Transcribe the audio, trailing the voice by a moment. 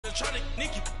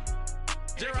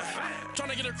Trying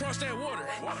to get across that water.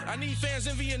 I need fans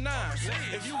in Vietnam.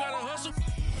 If you got to hustle.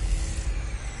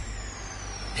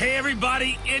 Hey,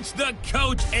 everybody, it's the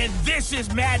coach, and this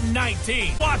is Madden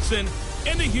 19. Watson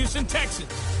and the Houston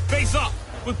Texans face off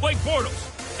with Blake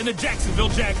Bortles and the Jacksonville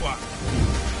Jaguars.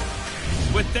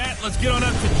 With that, let's get on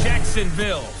up to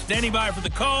Jacksonville. Standing by for the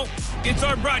call, it's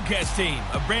our broadcast team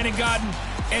of Brandon Godden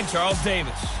and Charles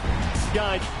Davis.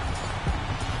 Guys,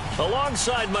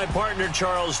 alongside my partner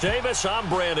Charles Davis, I'm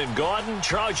Brandon Godden.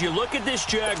 Charles, you look at this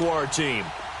Jaguar team.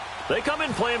 They come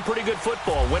in playing pretty good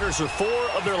football. Winners of 4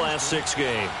 of their last 6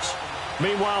 games.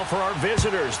 Meanwhile, for our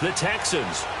visitors, the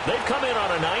Texans, they've come in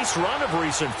on a nice run of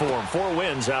recent form. 4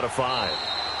 wins out of 5.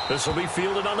 This will be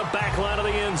fielded on the back line of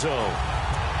the end zone.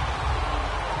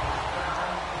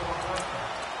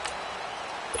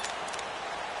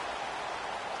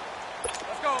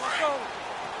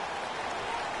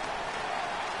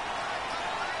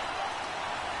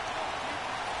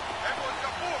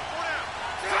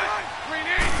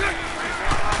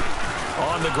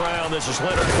 Ground. This is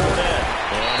Leonard Fournette,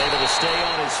 and able to stay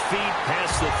on his feet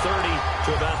past the 30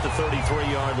 to about the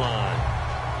 33-yard line.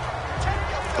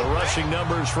 The rushing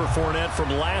numbers for Fournette from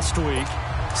last week: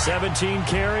 17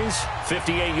 carries,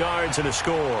 58 yards, and a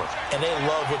score. And they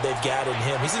love what they've got in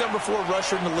him. He's the number 4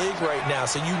 rusher in the league right now,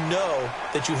 so you know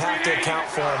that you have to account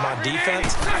for him on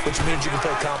defense, which means you can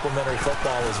play complementary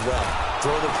football as well.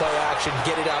 Throw the play action,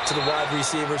 get it out to the wide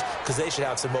receivers, because they should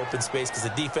have some open space, because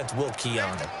the defense will key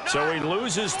on him. So he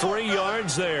loses 3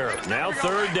 yards there. Now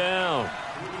 3rd down.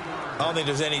 I don't think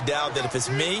there's any doubt that if it's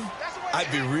me,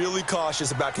 I'd be really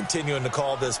cautious about continuing to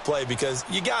call this play, because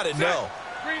you got to know,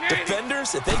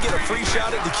 defenders, if they get a free shot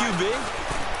at the QB,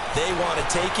 they want to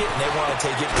take it, and they want to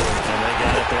take it big. And they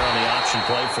got it there on the option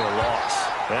play for a loss.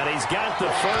 And he's got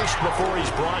the first before he's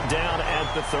brought down at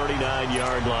the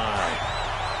 39-yard line.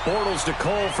 Bortles to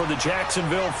Cole for the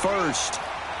Jacksonville first.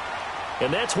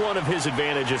 And that's one of his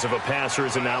advantages of a passer,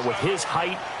 is it not? With his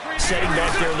height, setting back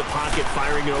there in the pocket,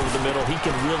 firing it over the middle, he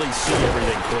can really see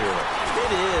everything clearly.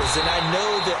 It is, and I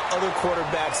know that other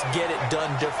quarterbacks get it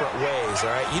done different ways, all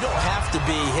right? You don't have to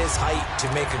be his height to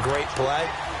make a great play,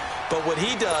 but what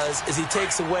he does is he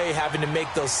takes away having to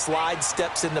make those slide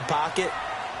steps in the pocket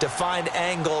to find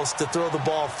angles to throw the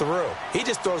ball through. He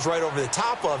just throws right over the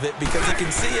top of it because he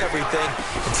can see everything,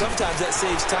 and sometimes that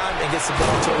saves time and gets the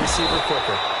ball to a receiver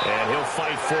quicker. And he'll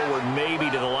fight forward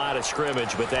maybe to the line of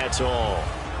scrimmage, but that's all.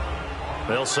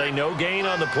 They'll say no gain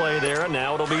on the play there, and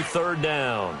now it'll be 3rd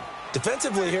down.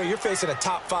 Defensively here, you're facing a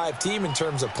top 5 team in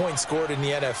terms of points scored in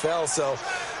the NFL, so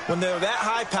when they're that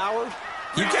high-powered,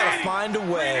 you got to find a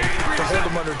way to hold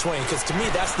them under 20, because to me,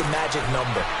 that's the magic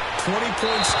number. 20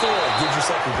 points scored gives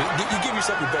yourself you give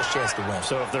yourself your best chance to win.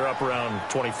 So if they're up around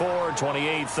 24,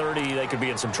 28, 30, they could be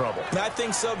in some trouble. And I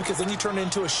think so, because then you turn it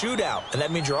into a shootout, and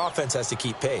that means your offense has to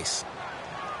keep pace.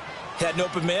 Had an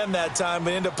open man that time,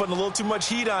 but ended up putting a little too much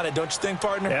heat on it, don't you think,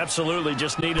 partner? Absolutely.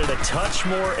 Just needed a touch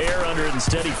more air under it.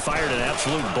 Instead, he fired an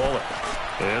absolute bullet.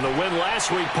 And the win last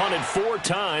week, punted 4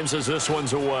 times as this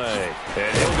one's away.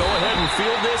 And he'll go ahead and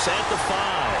field this at the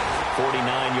 5.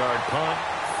 49-yard punt,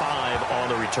 5 on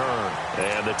the return.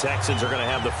 And the Texans are going to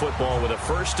have the football with a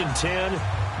 1st and 10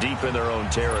 deep in their own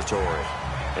territory.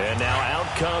 And now out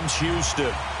comes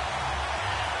Houston.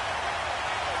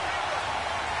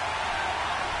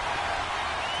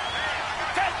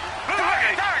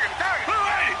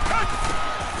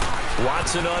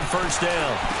 Watson on 1st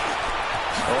down.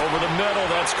 Over the middle,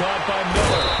 that's caught by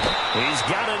Miller. He's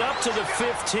got it up to the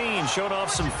 15, showed off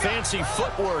some fancy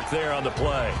footwork there on the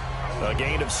play. A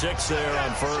gain of 6 there on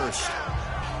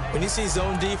 1st. When you see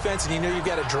zone defense and you know you've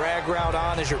got a drag route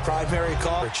on as your primary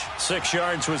call. 6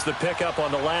 yards was the pickup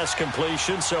on the last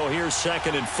completion, so here's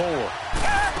 2nd and 4.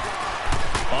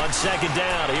 On 2nd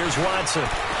down, here's Watson.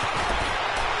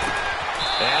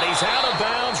 And he's out of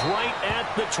bounds right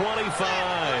at the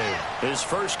 25. His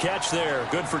first catch there,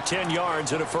 good for 10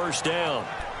 yards and a 1st down.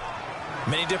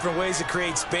 Many different ways to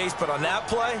create space, but on that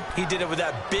play, he did it with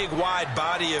that big, wide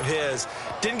body of his.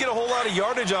 Didn't get a whole lot of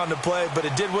yardage on the play, but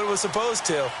it did what it was supposed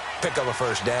to. Pick up a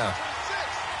 1st down.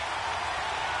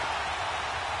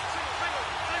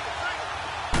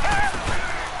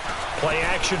 Play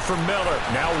action for Miller.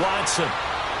 Now Watson.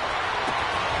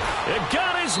 It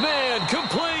got his man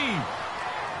complete.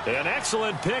 An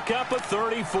excellent pickup of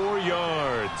 34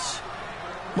 yards.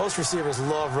 Most receivers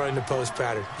love running the post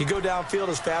pattern. You go downfield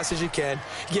as fast as you can,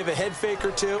 you give a head fake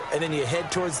or two, and then you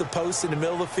head towards the post in the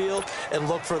middle of the field and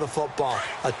look for the football.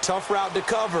 A tough route to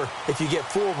cover if you get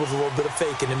fooled with a little bit of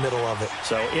fake in the middle of it.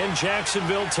 So in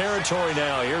Jacksonville territory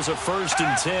now, here's a 1st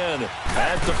and 10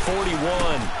 at the 41.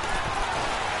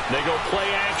 They go play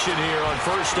action here on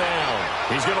first down.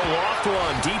 He's going to loft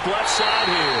one deep left side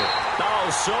here.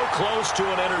 Oh, so close to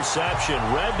an interception.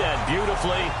 Read that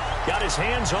beautifully. Got his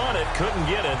hands on it, couldn't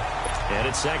get it. And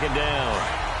it's second down.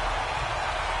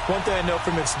 One thing I know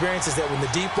from experience is that when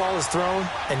the deep ball is thrown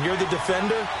and you're the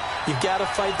defender, you've got to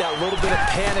fight that little bit of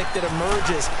panic that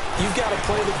emerges. You've got to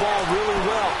play the ball really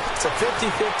well. It's a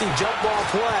 50-50 jump ball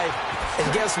play.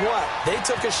 And guess what? They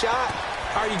took a shot.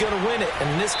 How are you going to win it? And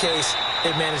in this case,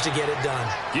 they managed to get it done.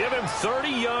 Give him 30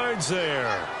 yards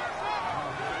there.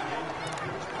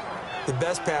 The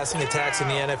best passing attacks in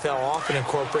the NFL often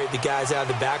incorporate the guys out of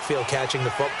the backfield catching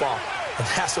the football. And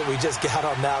that's what we just got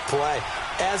on that play.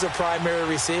 As a primary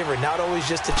receiver, not always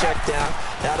just a check down,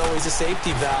 not always a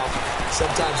safety valve.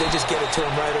 Sometimes they just get it to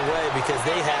him right away because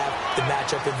they have the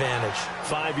matchup advantage.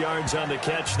 5 yards on the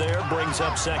catch there, brings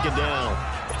up second down.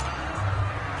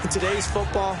 In today's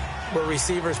football, where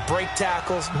receivers break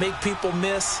tackles, make people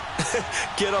miss,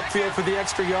 get upfield for the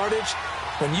extra yardage,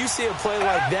 when you see a play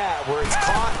like that where it's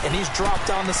caught and he's dropped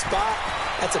on the spot,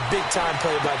 that's a big-time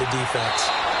play by the defense.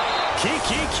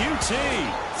 Kiki QT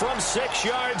from 6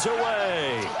 yards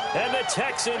away. And the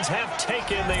Texans have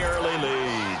taken the early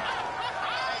lead.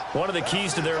 One of the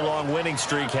keys to their long winning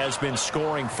streak has been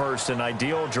scoring first. An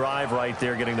ideal drive right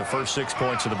there, getting the first 6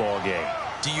 points of the ball game.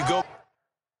 Do you go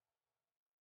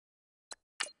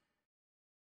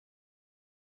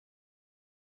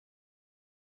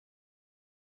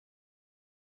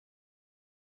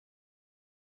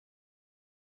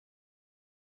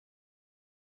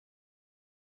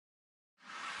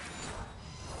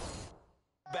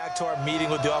back to our meeting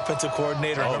with the offensive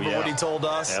coordinator? Remember what he told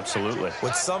us? Absolutely.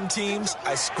 With some teams,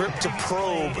 I script to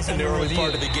probe in the early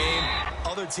part of the game.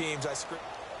 Other teams, I script.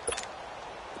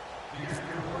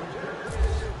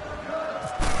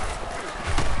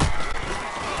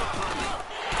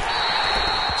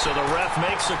 So the ref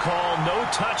makes a call. No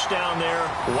touchdown there.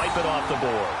 Wipe it off the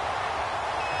board.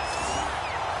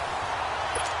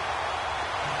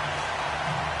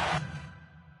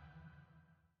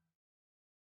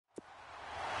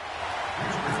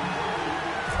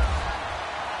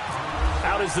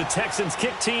 Out is the Texans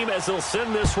kick team as they'll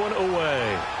send this one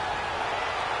away.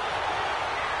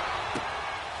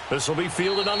 This will be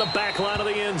fielded on the back line of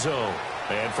the end zone.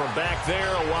 And from back there,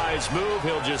 a wise move.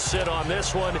 He'll just sit on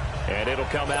this one, and it'll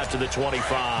come out to the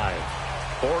 25.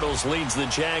 Bortles leads the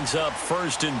Jags up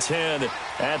 1st and 10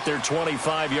 at their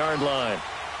 25-yard line.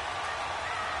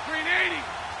 Green 80.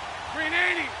 Green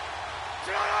 80.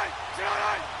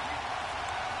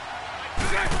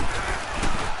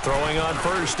 Throwing on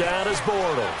first down is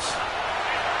Bortles.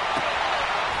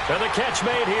 And the catch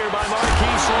made here by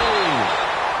Marquise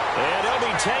Lee. And he'll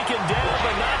be taken down,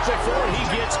 but not before he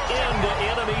gets into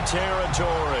enemy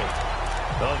territory.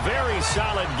 A very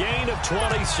solid gain of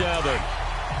 27.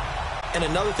 And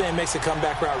another thing that makes the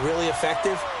comeback route really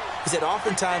effective is that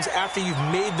oftentimes after you've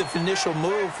made the initial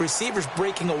move, receivers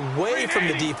breaking away from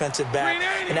the defensive back,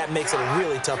 and that makes it a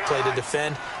really tough play to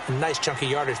defend. A nice chunk of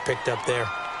yardage picked up there.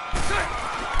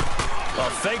 A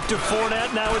fake to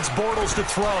Fournette. Now it's Bortles to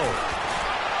throw.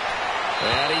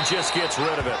 And he just gets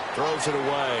rid of it. Throws it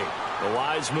away. The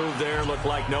wise move there. Looked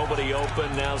like nobody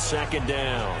open. Now second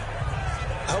down.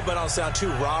 I hope I don't sound too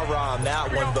rah-rah on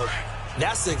that one, but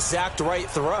that's the exact right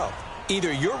throw.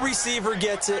 Either your receiver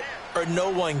gets it or no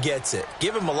one gets it.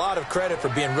 Give him a lot of credit for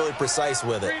being really precise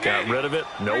with it. Got rid of it.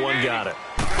 No one got it.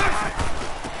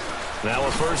 Now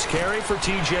a first carry for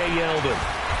T.J. Yeldon.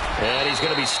 And he's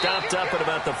going to be stopped up at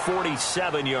about the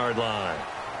 47-yard line.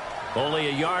 Only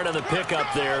a yard on the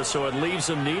pickup there, so it leaves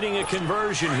them needing a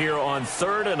conversion here on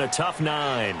 3rd and a tough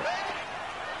 9.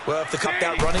 Well, if they cut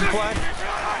that running play,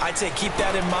 I'd say keep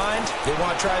that in mind. They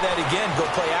want to try that again, go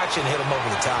play action, hit him over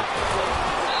the top.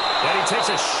 And he takes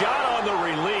a shot on the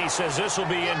release as this will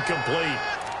be incomplete.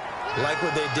 Like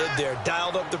what they did there,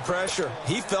 dialed up the pressure.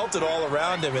 He felt it all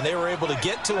around him, and they were able to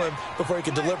get to him before he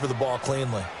could deliver the ball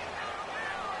cleanly.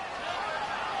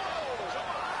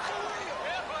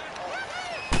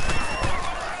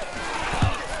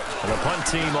 And the punt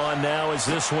team on now as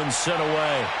this one's sent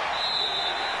away.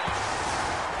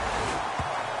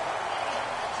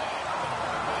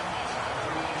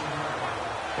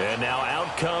 And now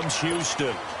out comes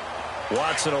Houston.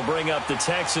 Watson will bring up the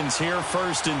Texans here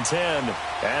 1st and 10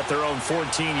 at their own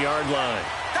 14-yard line.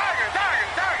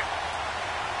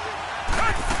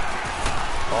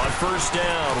 On first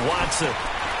down, Watson.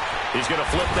 He's going to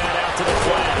flip that out to the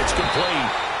flat. It's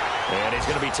complete. And he's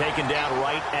going to be taken down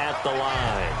right at the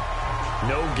line.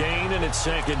 No gain, and it's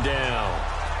second down.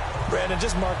 Brandon,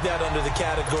 just mark that under the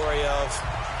category of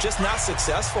just not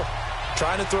successful.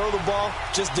 Trying to throw the ball,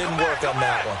 just didn't work on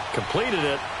that one. Completed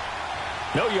it.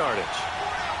 No yardage.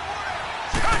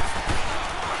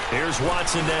 Here's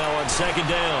Watson now on second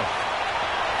down.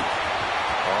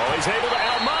 Oh, he's able to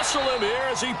outmuscle him here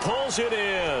as he pulls it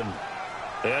in.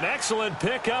 An excellent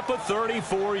pickup of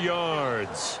 34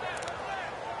 yards.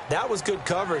 That was good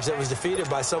coverage that was defeated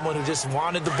by someone who just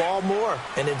wanted the ball more,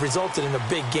 and it resulted in a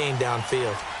big gain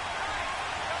downfield.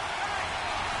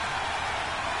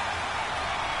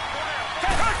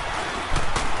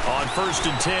 On 1st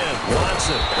and 10,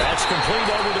 Watson. That's complete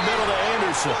over the middle to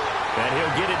Anderson. And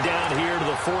he'll get it down here to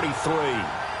the 43.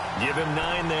 Give him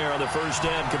 9 there on the first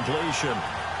down completion.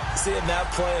 Seeing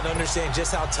that play and understanding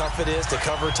just how tough it is to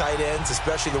cover tight ends,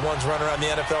 especially the ones running around the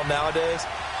NFL nowadays,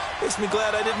 makes me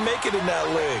glad I didn't make it in that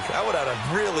league. I would have had a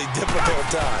really difficult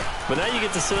time. But now you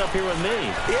get to sit up here with me.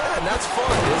 Yeah, and that's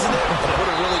fun, isn't it? And what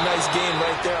a really nice game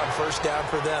right there on first down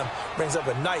for them. Brings up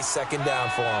a nice second down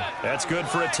for them. That's good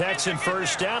for a Texan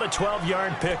first down, a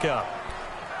 12-yard pickup.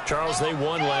 Charles, they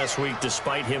won last week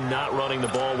despite him not running the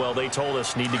ball well. They told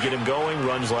us need to get him going.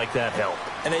 Runs like that help.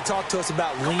 And they talked to us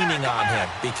about leaning on him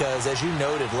because, as you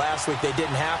noted, last week they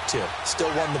didn't have to.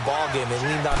 Still won the ball game. They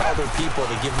leaned on other people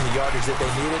to give them the yardage that they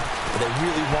needed, but they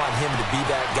really want him to be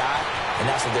that guy, and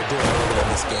that's what they're doing early in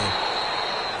this game.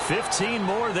 15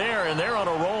 more there, and they're on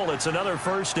a roll. It's another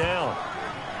first down.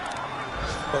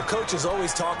 Well, coaches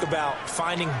always talk about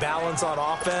finding balance on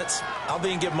offense. I don't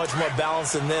think you get much more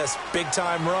balance than this.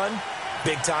 Big-time run,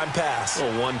 big-time pass. A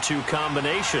 1-2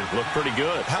 combination. Looked pretty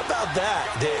good. How about that?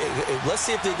 Let's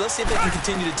see if they can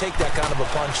continue to take that kind of a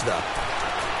punch, though.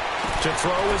 To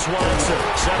throw is Watson,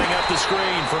 setting up the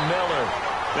screen for Miller.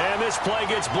 Man, this play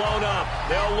gets blown up.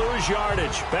 They'll lose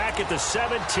yardage. Back at the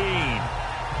 17.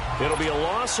 It'll be a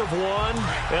loss of 1,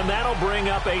 and that'll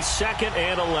bring up a 2nd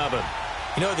and 11.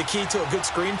 You know what the key to a good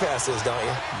screen pass is, don't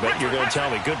you? Bet you're going to tell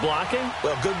me. Good blocking?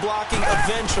 Well, good blocking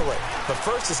eventually. But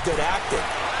first it's good acting.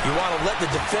 You want to let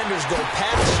the defenders go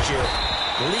past you,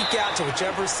 leak out to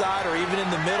whichever side or even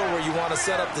in the middle where you want to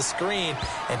set up the screen,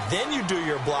 and then you do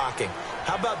your blocking.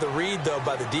 How about the read, though,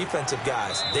 by the defensive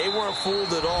guys? They weren't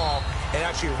fooled at all and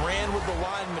actually ran with the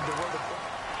linemen to where the...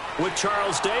 With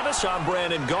Charles Davis, I'm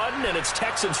Brandon Gaudin, and it's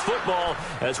Texans football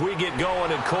as we get going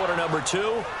in quarter number 2.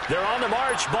 They're on the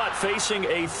march, but facing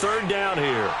a 3rd down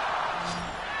here.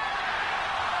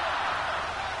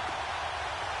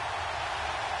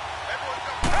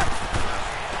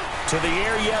 To the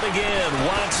air yet again,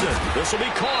 Watson. This will be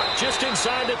caught just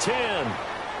inside the 10.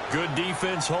 Good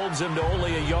defense holds him to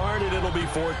only a yard, and it'll be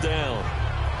 4th down.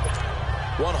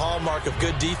 One hallmark of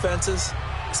good defenses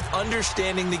is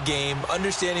understanding the game,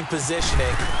 understanding positioning,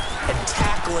 and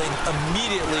tackling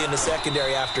immediately in the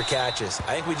secondary after catches.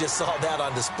 I think we just saw that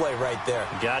on display right there.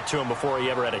 Got to him before he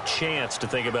ever had a chance to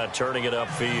think about turning it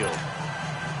upfield.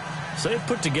 So they've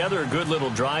put together a good little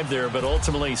drive there, but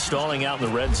ultimately stalling out in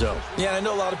the red zone. Yeah, I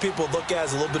know a lot of people look at it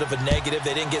as a little bit of a negative.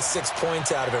 They didn't get 6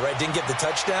 points out of it, right? Didn't get the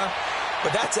touchdown.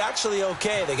 But that's actually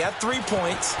okay. They got 3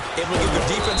 points. Able to give their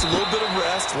defense a little bit of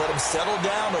rest, let them settle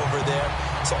down over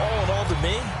there. So all in all, to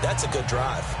me, that's a good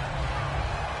drive.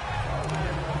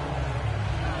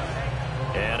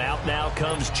 And out now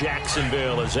comes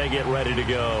Jacksonville as they get ready to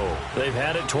go. They've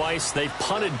had it twice. They've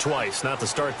punted twice. Not the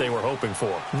start they were hoping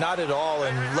for. Not at all.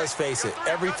 And let's face it,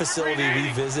 every facility we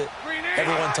visit,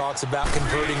 everyone talks about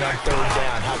converting on 3rd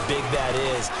down, how big that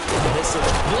is. And this is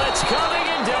blitz coming,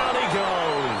 and down he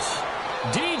goes.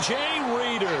 DJ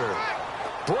Reader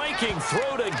breaking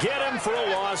through to get him for a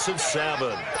loss of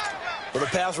 7. Well, the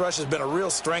pass rush has been a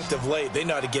real strength of late. They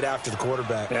know how to get after the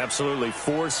quarterback. Absolutely.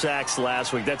 4 sacks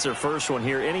last week. That's their first one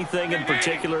here. Anything in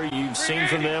particular you've seen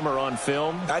from them or on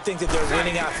film? I think that they're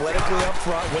winning athletically up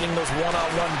front, winning those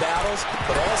one-on-one battles,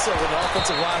 but also when the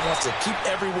offensive line wants to keep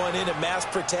everyone in and mass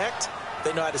protect,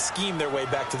 they know how to scheme their way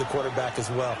back to the quarterback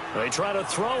as well. They try to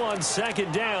throw on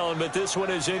 2nd down, but this one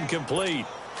is incomplete.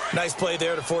 Nice play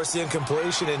there to force the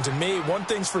incompletion. And to me, one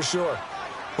thing's for sure.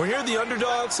 When you're the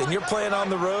underdogs and you're playing on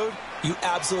the road, you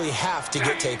absolutely have to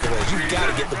get takeaways. You've got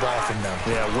to get the ball from them.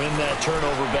 Yeah, win that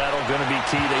turnover battle, going to be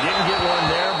key. They didn't get one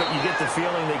there, but you get the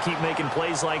feeling they keep making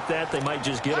plays like that, they might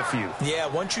just get a few. Yeah,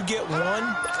 once you get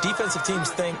one, defensive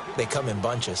teams think they come in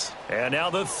bunches. And now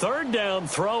the 3rd down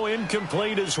throw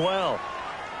incomplete as well.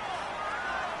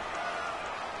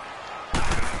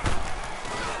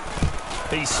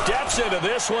 He steps into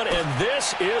this one, and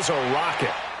this is a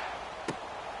rocket.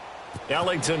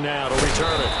 Ellington now to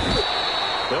return it.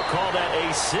 They'll call that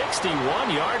a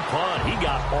 61-yard punt. He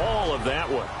got all of that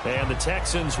one. And the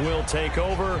Texans will take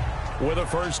over with a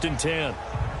 1st and 10.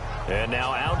 And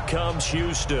now out comes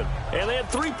Houston. And they had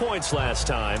 3 points last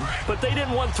time, but they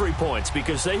didn't want 3 points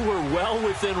because they were well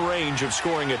within range of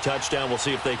scoring a touchdown. We'll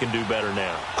see if they can do better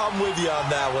now. I'm with you on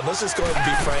that one. Let's just go ahead and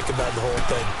be frank about the whole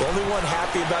thing. The only one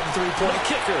happy about the 3-point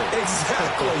kicker.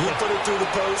 Exactly. He put it through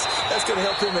the post. That's going to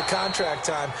help him at contract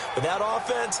time. But that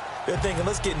offense, they're thinking,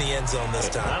 let's get in the end zone this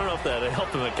time. I don't know if that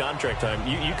helped him at contract time.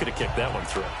 You could have kicked that one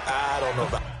through. I don't know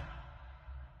about.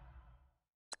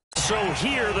 So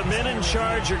here, the men in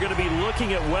charge are going to be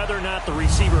looking at whether or not the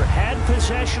receiver had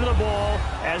possession of the ball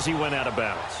as he went out of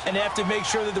bounds. And they have to make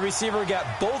sure that the receiver got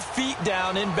both feet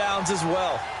down in bounds as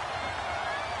well.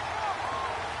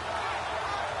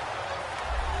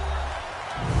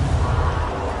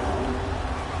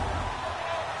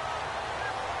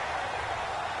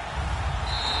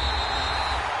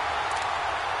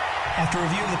 After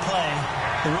reviewing the play,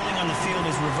 the ruling on the field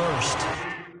is reversed.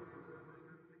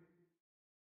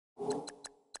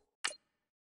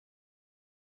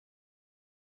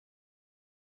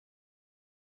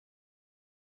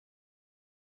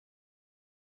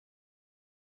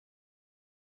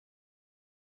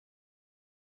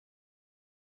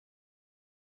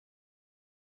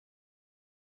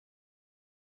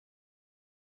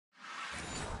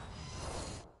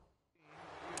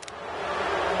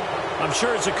 I'm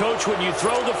sure as a coach, when you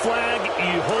throw the flag,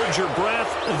 you hold your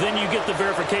breath, then you get the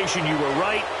verification you were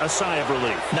right, a sigh of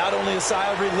relief. Not only a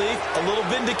sigh of relief, a little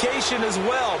vindication as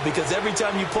well, because every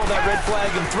time you pull that red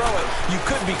flag and throw it, you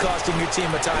could be costing your team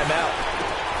a timeout.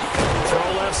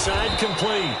 Throw left side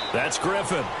complete. That's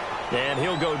Griffin. And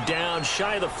he'll go down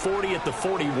shy of the 40 at the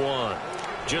 41.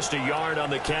 Just a yard on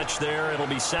the catch there. It'll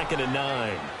be 2nd and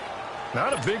 9.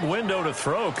 Not a big window to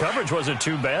throw. Coverage wasn't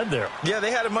too bad there. Yeah,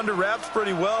 they had him under wraps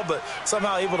pretty well, but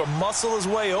somehow able to muscle his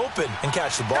way open and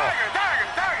catch the ball.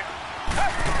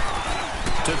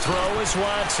 To throw is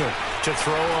Watson. To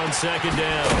throw on 2nd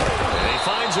down. And he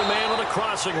finds a man on the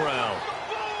crossing route.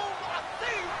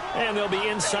 And they'll be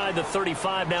inside the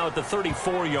 35 now at the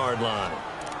 34-yard line.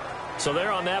 So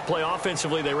there on that play,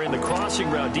 offensively, they ran the crossing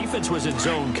route. Defense was in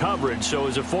zone coverage. So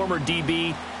as a former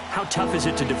DB, how tough is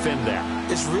it to defend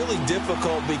that? It's really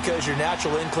difficult because your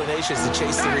natural inclination is to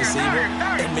chase the receiver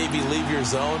and maybe leave your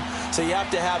zone. So you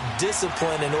have to have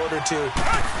discipline in order to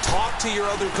talk to your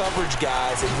other coverage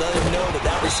guys and let them know that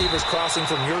that receiver's crossing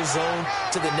from your zone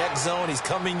to the next zone. He's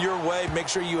coming your way. Make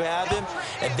sure you have him.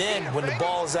 And then when the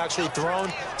ball is actually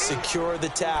thrown, secure the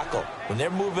tackle. When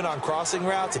they're moving on crossing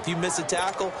routes, if you miss a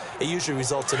tackle, it usually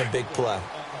results in a big play.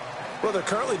 Well, they're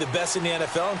currently the best in the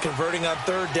NFL in converting on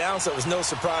 3rd down, so it was no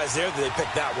surprise there that they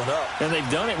picked that one up. And they've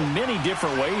done it in many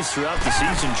different ways throughout the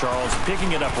season, Charles.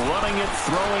 Picking it up, running it,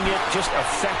 throwing it, just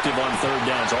effective on 3rd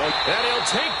downs. And he'll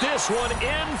take this one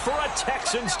in for a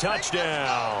Texans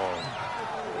touchdown.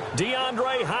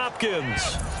 DeAndre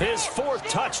Hopkins, his 4th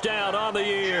touchdown on the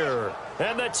year.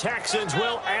 And the Texans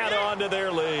will add on to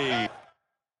their lead.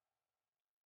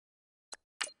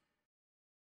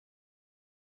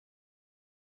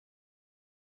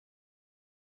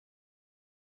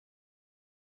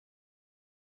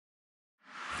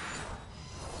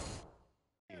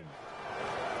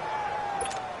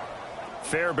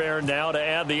 Fairbairn now to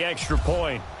add the extra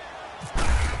point.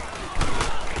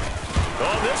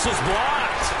 Oh, this is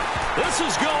blocked. This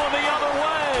is going the other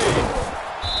way.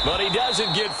 But he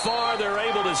doesn't get far. They're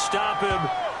able to stop him.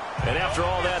 And after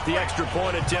all that, the extra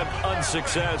point attempt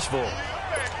unsuccessful.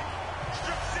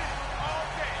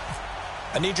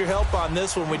 I need your help on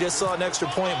this one. We just saw an extra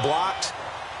point blocked.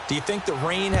 Do you think the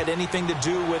rain had anything to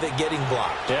do with it getting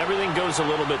blocked? Everything goes a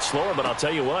little bit slower, but I'll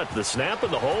tell you what, the snap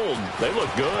and the hold, they look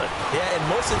good. Yeah, and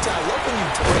most of the time, I love when you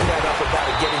bring that up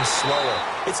about it getting slower.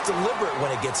 It's deliberate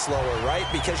when it gets slower, right?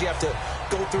 Because you have to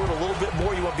go through it a little bit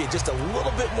more. You want to be just a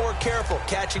little bit more careful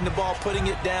catching the ball, putting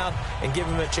it down, and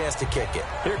giving him a chance to kick it.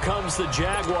 Here comes the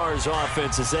Jaguars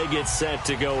offense as they get set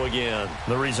to go again.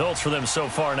 The results for them so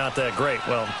far not that great.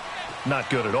 Well,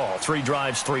 not good at all. 3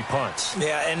 drives, 3 punts.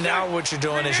 Yeah, and now what you're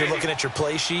doing is you're looking at your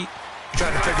play sheet,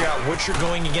 trying to figure out what you're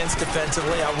going against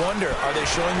defensively. I wonder, are they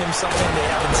showing them something they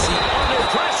haven't seen? Under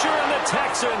pressure, and the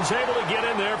Texans able to get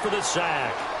in there for the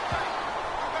sack.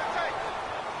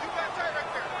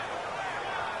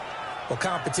 Well,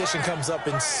 competition comes up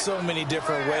in so many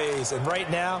different ways, and right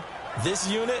now, this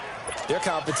unit, their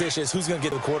competition is who's going to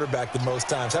get the quarterback the most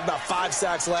times. Had about 5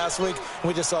 sacks last week, and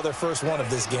we just saw their first one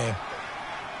of this game.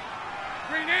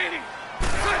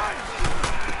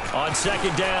 On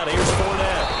 2nd down, here's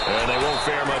Fournette. And they won't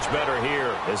fare much better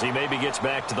here as he maybe gets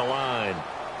back to the line.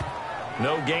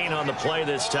 No gain on the play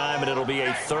this time, and it'll be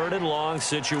a 3rd and long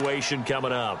situation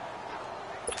coming up.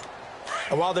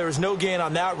 And while there was no gain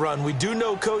on that run, we do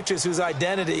know coaches whose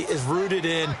identity is rooted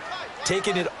in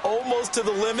taking it almost to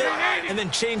the limit and then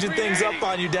changing things up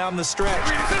on you down the stretch.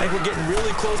 I think we're getting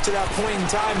really close to that point in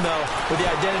time, though, where the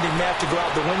identity map to go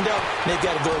out the window, and they've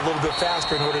got to go a little bit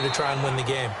faster in order to try and win the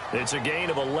game. It's a gain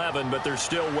of 11, but they're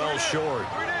still well short.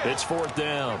 It's 4th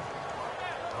down.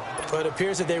 But it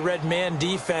appears that they read man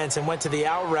defense and went to the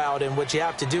out route, and what you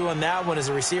have to do on that one is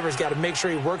the receiver's got to make sure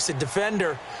he works the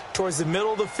defender towards the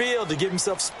middle of the field to give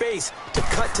himself space to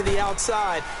cut to the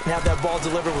outside and have that ball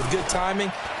delivered with good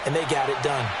timing, and they got it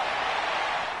done.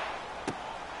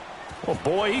 Oh,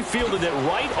 boy, he fielded it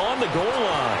right on the goal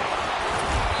line.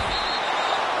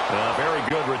 A very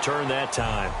good return that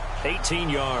time. 18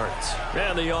 yards.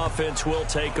 And the offense will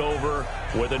take over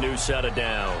with a new set of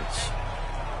downs.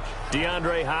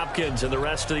 DeAndre Hopkins and the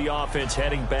rest of the offense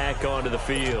heading back onto the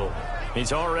field.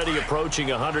 He's already approaching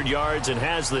 100 yards and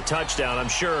has the touchdown. I'm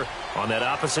sure on that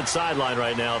opposite sideline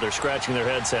right now, they're scratching their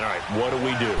heads saying, all right, what do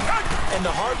we do? And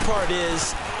the hard part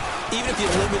is, even if you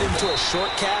limit him to a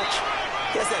short catch,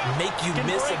 he has that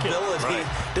make-you-miss ability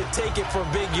to take it for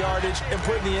big yardage and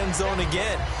put it in the end zone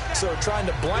again. So trying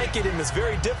to blanket him is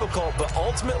very difficult, but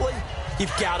ultimately,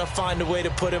 you've got to find a way to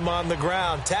put him on the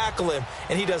ground, tackle him,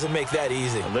 and he doesn't make that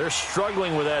easy. Well, they're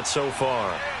struggling with that so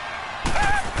far.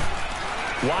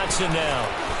 Watson now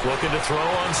looking to throw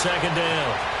on 2nd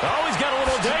down. Oh, he's got a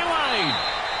little daylight.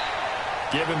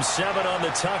 Give him 7 on the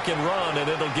tuck and run, and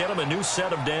it'll get him a new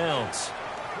set of downs.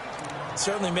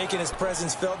 Certainly making his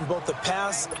presence felt in both the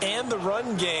pass and the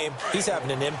run game. He's having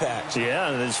an impact.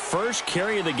 Yeah, his first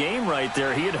carry of the game right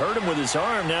there. He had hurt him with his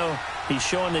arm. Now he's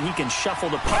showing that he can shuffle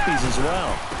the puppies as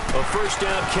well. A 1st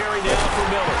down carry now for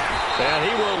Miller. And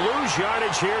he will lose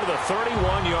yardage here to the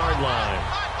 31-yard line.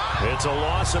 It's a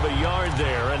loss of a yard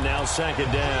there, and now 2nd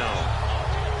down.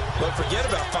 But forget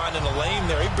about finding a lane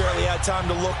there. He barely had time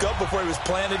to look up before he was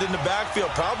planted in the backfield.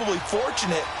 Probably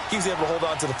fortunate he was able to hold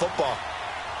on to the football.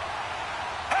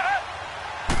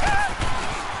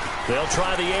 They'll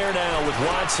try the air now with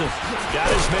Watson. Got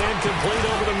his man complete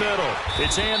over the middle.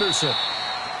 It's Anderson.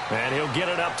 And he'll get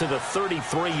it up to the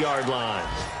 33-yard line.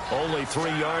 Only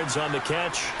 3 yards on the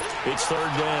catch. It's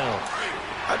 3rd down.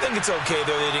 I think it's okay,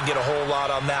 though, they didn't get a whole lot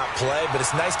on that play, but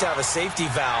it's nice to have a safety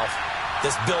valve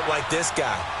that's built like this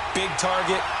guy. Big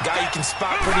target, guy you can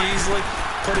spot pretty easily.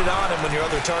 Put it on him when your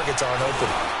other targets aren't open.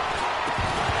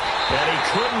 And he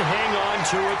couldn't hang on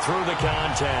to it through the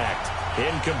contact.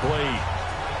 Incomplete.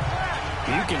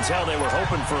 You can tell they were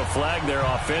hoping for a flag there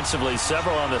offensively.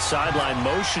 Several on the sideline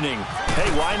motioning. Hey,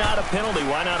 why not a penalty?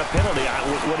 Why not a penalty?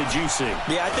 What did you see?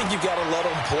 Yeah, I think you've got to let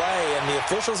them play, and the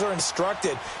officials are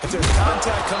instructed. If there's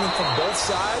contact coming from both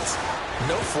sides,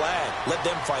 no flag. Let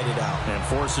them fight it out. And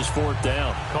forces 4th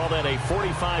down. Call that a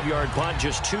 45-yard punt,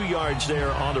 just 2 yards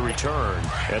there on the return.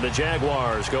 And the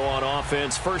Jaguars go on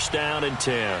offense, 1st down and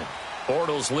 10.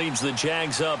 Bortles leads the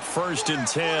Jags up 1st and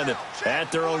 10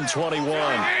 at their own 21.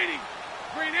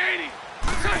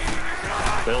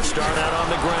 They'll start out on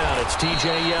the ground. It's T.J.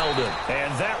 Yeldon.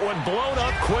 And that one blown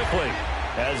up quickly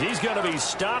as he's going to be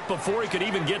stopped before he could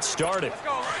even get started.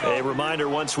 A reminder,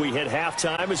 once we hit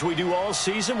halftime, as we do all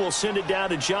season, we'll send it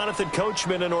down to Jonathan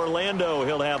Coachman in Orlando.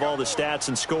 He'll have all the stats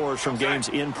and scores from games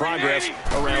in progress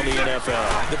around the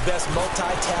NFL. The best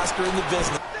multitasker in the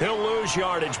business. He'll lose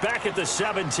yardage back at the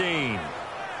 17.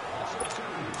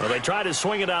 Well, they tried to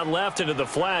swing it out left into the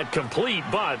flat, complete,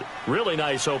 but really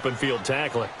nice open field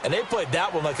tackling. And they played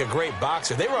that one like a great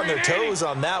boxer. They were on their toes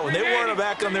on that one. They weren't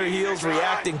back on their heels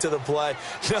reacting to the play.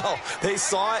 No, they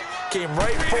saw it, came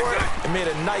right for it, and made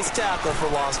a nice tackle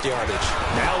for lost yardage.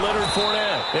 Now Leonard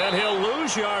Fournette, and he'll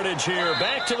lose yardage here,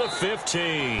 back to the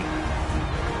 15.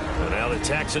 And now the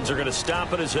Texans are going to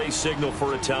stop it as they signal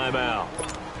for a timeout,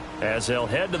 as they'll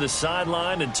head to the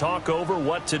sideline and talk over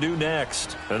what to do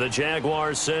next. And the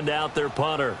Jaguars send out their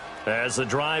punter as the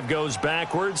drive goes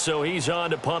backwards, so he's on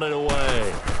to punt it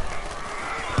away.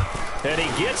 And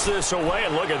he gets this away,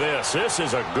 and look at this. This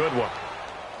is a good one.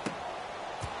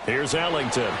 Here's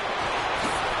Ellington.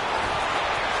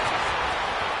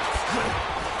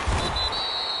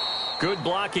 Good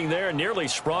blocking there, nearly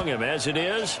sprung him. As it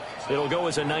is, it'll go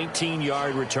as a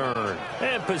 19-yard return.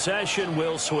 And possession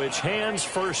will switch hands,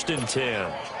 1st and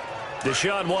 10.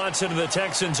 Deshaun Watson and the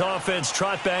Texans offense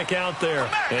trot back out there.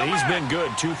 And he's been good.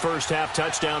 2 first-half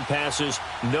touchdown passes,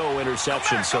 no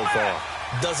interceptions so far.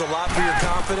 Does a lot for your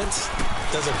confidence,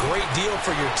 does a great deal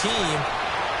for your team,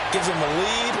 gives them a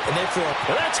lead, and they feel...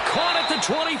 That's caught at the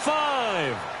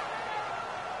 25.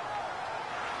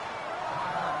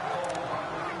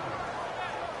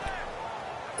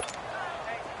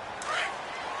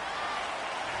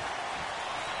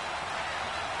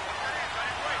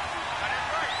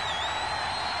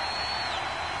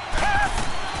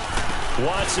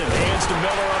 Watson hands to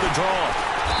Miller on the draw.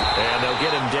 And they'll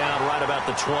get him down right about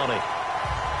the 20.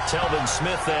 Telvin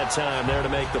Smith that time there to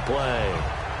make the play.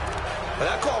 Well,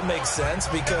 that call makes sense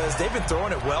because they've been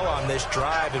throwing it well on this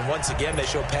drive, and once again they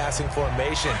show passing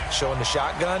formation, showing the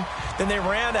shotgun. Then they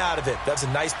ran out of it. That's a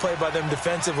nice play by them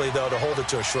defensively, though, to hold it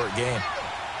to a short game.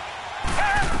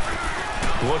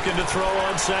 Looking to throw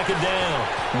on second down.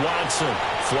 Watson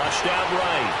flushed out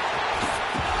right.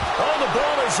 Oh, the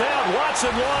ball is out.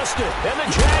 Watson lost it, and the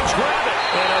Jags grab it.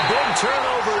 And a big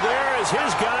turnover there as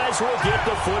his guys will get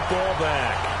the football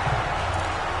back.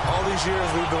 All these years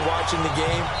we've been watching the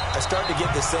game, I start to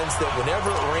get the sense that whenever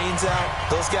it rains out,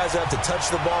 those guys have to touch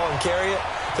the ball and carry it.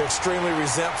 They're extremely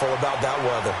resentful about that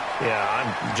weather. Yeah, I'm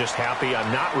just happy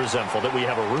I'm not resentful that we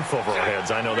have a roof over our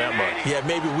heads. I know that much. Yeah,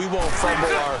 maybe we won't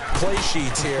fumble our play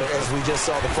sheets here as we just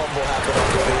saw the fumble happen on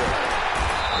the field.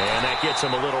 And that gets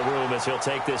him a little room as he'll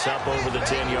take this up over the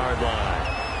 10-yard line.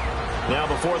 Now,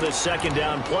 before this second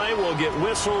down play, we'll get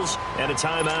whistles and a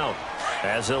timeout,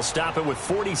 as they'll stop it with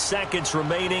 40 seconds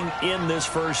remaining in this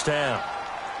first half.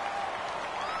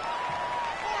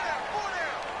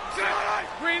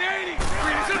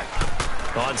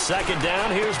 On second down,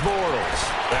 here's Bortles.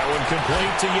 That one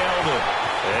complete to Yeldon.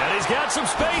 And he's got some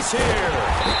space here.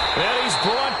 And he's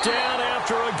brought down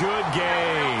after a good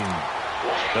gain.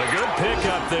 A good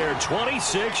pickup there,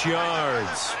 26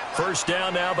 yards. First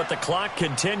down now, but the clock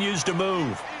continues to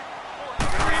move.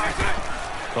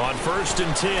 On 1st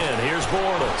and 10, here's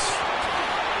Bortles.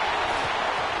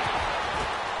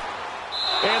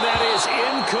 And that is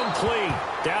incomplete.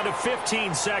 Down to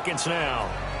 15 seconds now.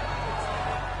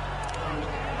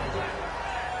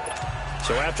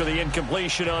 So after the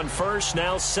incompletion on first,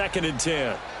 now 2nd and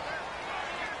 10.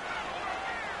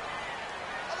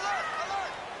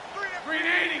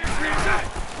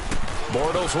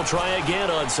 Bortles will try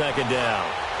again on second down.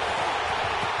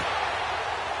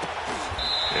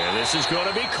 And this is going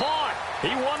to be caught. He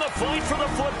won the fight for the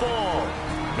football.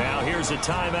 Now here's a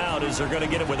timeout as they're going to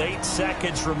get it with 8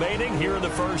 seconds remaining here in the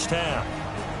first half.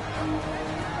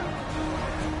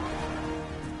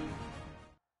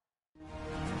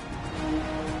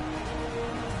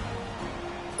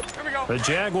 The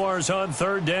Jaguars on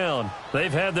 3rd down.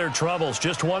 They've had their troubles,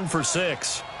 just 1 for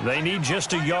 6. They need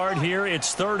just a yard here.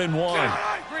 It's 3rd and 1.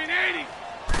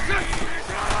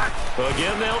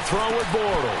 Again, they'll throw with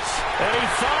Bortles. And he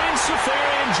finds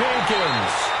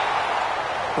Safarian-Jenkins.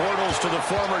 Bortles to the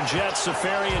former Jet,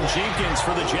 Safarian-Jenkins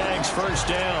for the Jags' first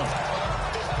down.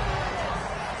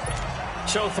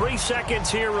 So 3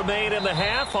 seconds here remain in the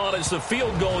half. On is the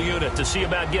field goal unit to see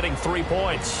about getting 3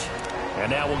 points. And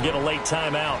now we'll get a late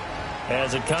timeout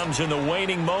as it comes in the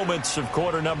waning moments of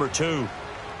quarter number 2.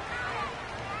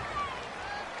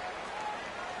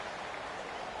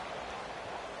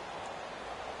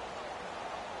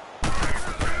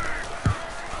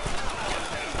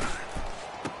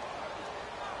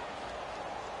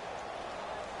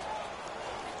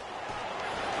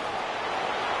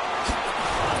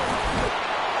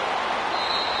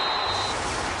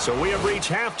 So we have reached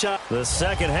halftime. The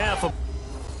second half of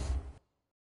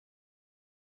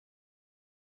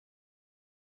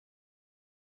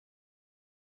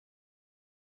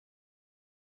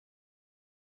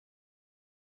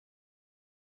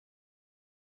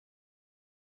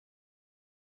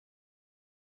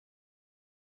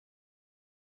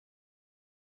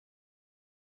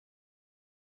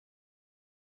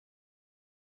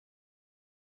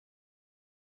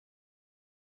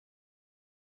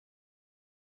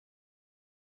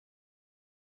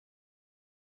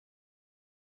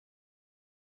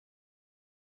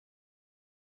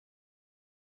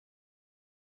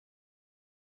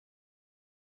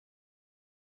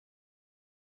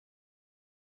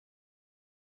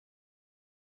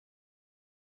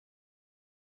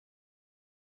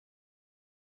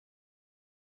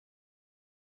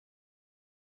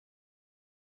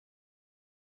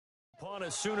upon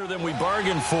us sooner than we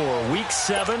bargained for. Week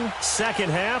 7, second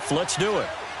half. Let's do it.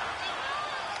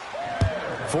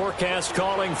 Forecast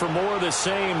calling for more of the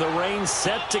same. The rain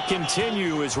set to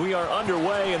continue as we are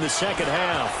underway in the second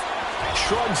half.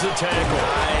 Shrugs the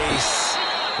tackle. Nice.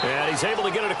 And he's able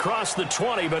to get it across the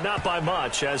 20, but not by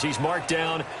much, as he's marked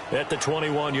down at the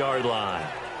 21-yard line.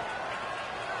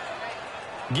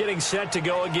 Getting set to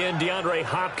go again, DeAndre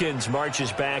Hopkins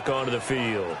marches back onto the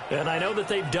field. And I know that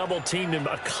they've double-teamed him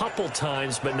a couple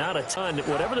times, but not a ton.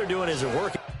 Whatever they're doing isn't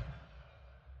working.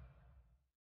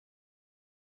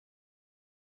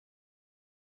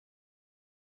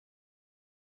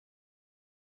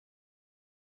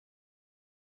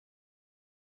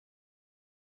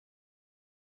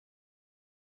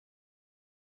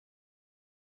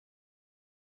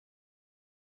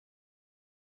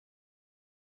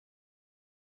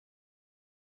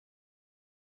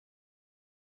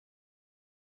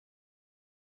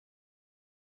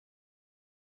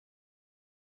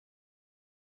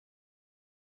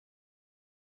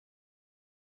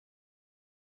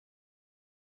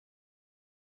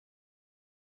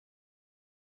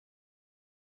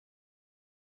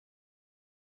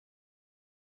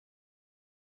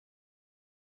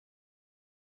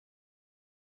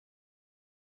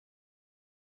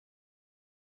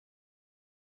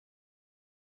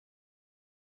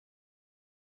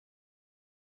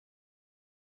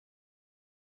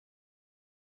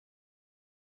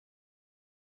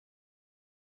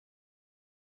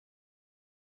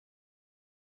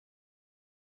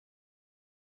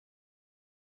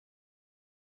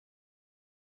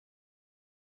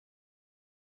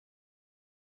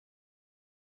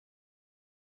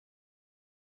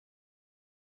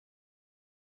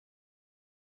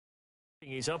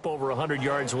 He's up over 100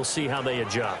 yards. We'll see how they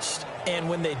adjust. And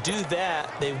when they do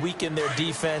that, they weaken their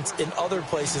defense in other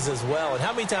places as well. And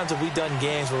how many times have we done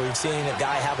games where we've seen a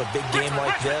guy have a big game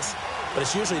like this? But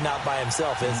it's usually not by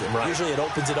himself, is it? Right. Usually it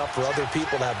opens it up for other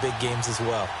people to have big games as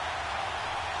well.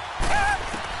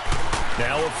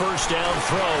 Now a first down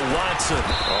throw, Watson.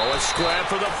 Oh, a scrap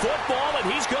for the football,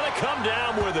 and he's going to come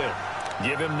down with it.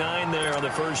 Give him 9 there on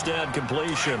the first down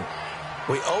completion.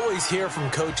 We always hear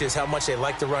from coaches how much they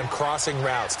like to run crossing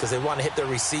routes because they want to hit their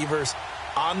receivers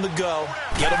on the go,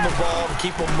 get them the ball, and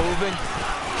keep them moving.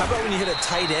 How about when you hit a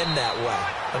tight end that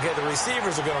way? Okay, the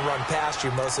receivers are going to run past you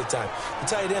most of the time. The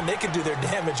tight end, they can do their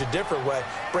damage a different way,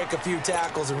 break a few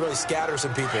tackles and really scatter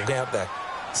some people, can't they?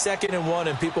 2nd and 1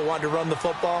 and people want to run the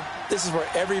football. This is where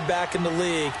every back in the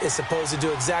league is supposed to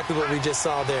do exactly what we just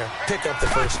saw there. Pick up the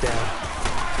first down.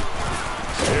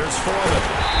 Here's Foreman.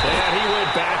 And he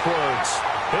went backwards.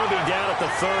 He'll be down at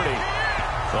the 30.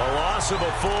 A loss of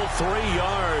a full 3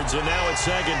 yards, and now it's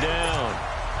 2nd down.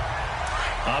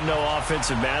 I'm no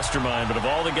offensive mastermind, but of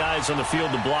all the guys on the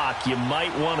field to block, you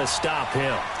might want to stop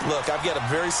him. Look, I've got a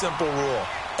very simple rule.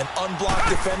 An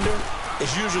unblocked defender is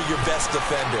usually your best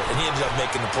defender, and he ended up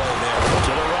making the play there.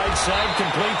 To the right side,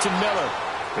 complete to Miller.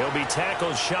 He'll be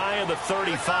tackled shy of the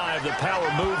 35. The power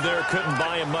move there couldn't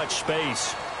buy him much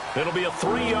space. It'll be a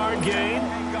 3-yard gain,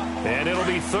 and it'll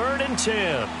be 3rd and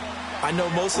 10. I know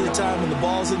most of the time when the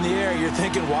ball's in the air, you're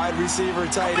thinking wide receiver,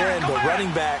 tight end, but running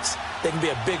backs, they can be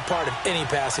a big part of any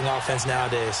passing offense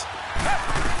nowadays.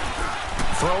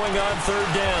 Throwing on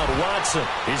 3rd down, Watson.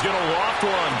 He's going to loft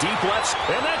one deep left,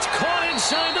 and that's caught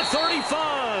inside the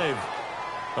 35.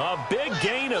 A big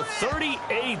gain of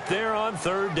 38 there on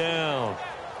 3rd down.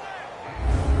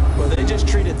 Well, they just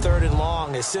treated 3rd and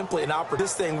long as simply an opportunity.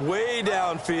 This thing way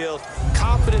downfield.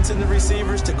 Confidence in the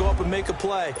receivers to go up and make a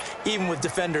play, even with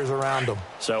defenders around them.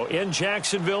 So in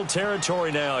Jacksonville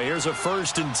territory now, here's a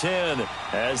 1st and 10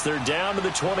 as they're down to the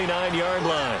 29-yard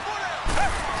line.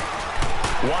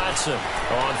 Watson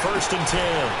on 1st and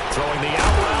 10, throwing the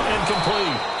out route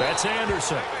incomplete. That's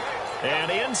Anderson. And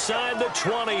inside the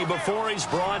 20 before he's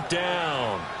brought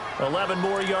down. 11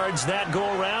 more yards that go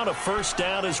around, a 1st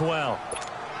down as well.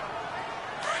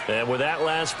 And with that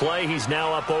last play, he's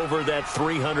now up over that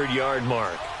 300-yard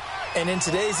mark. And in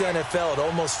today's NFL, it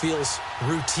almost feels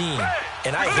routine.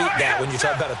 And I hate that when you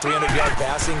talk about a 300-yard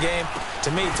passing game.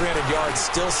 To me, 300 yards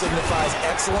still signifies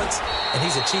excellence, and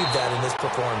he's achieved that in this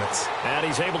performance. And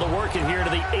he's able to work it here to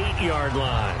the 8-yard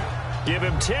line. Give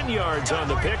him 10 yards on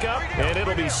the pickup, and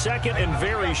it'll be 2nd and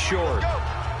very short.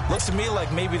 Looks to me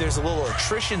like maybe there's a little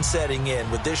attrition setting in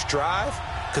with this drive.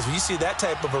 Because when you see that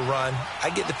type of a run, I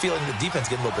get the feeling the defense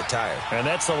getting a little bit tired. And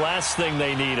that's the last thing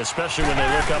they need, especially when they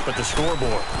look up at the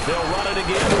scoreboard. They'll run it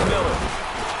again to Miller.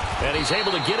 And he's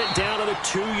able to get it down to the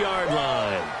 2-yard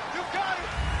line.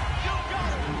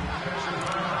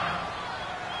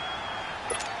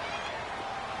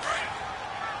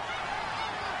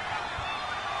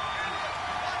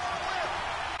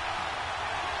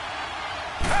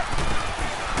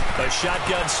 A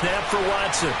shotgun snap for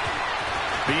Watson.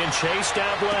 Being chased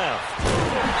out left.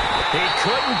 He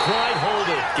couldn't quite hold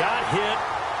it. Got hit.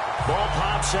 Ball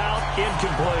pops out.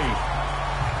 Incomplete.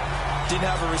 Didn't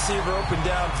have a receiver open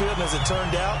downfield, and as it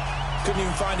turned out, couldn't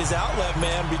even find his outlet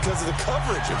man because of the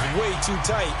coverage. It was way too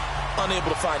tight.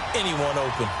 Unable to find anyone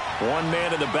open. One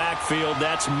man in the backfield.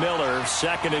 That's Miller.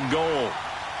 2nd and goal.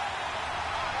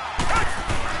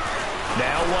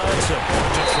 Now Watson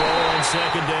to throw on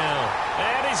 2nd down.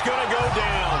 And he's going to go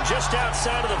down just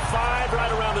outside of the 5,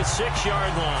 right around the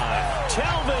 6-yard line.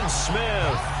 Telvin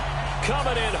Smith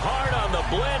coming in hard on the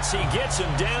blitz. He gets him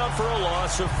down for a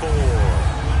loss of 4.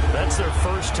 That's their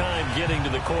first time getting to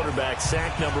the quarterback,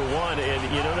 sack number 1. And,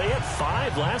 you know, they had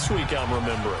 5 last week, I'm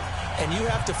remembering. And you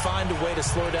have to find a way to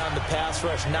slow down the pass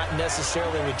rush, not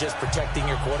necessarily with just protecting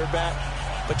your quarterback,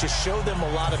 but you show them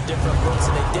a lot of different looks,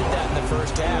 and they did that in the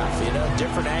first half. You know,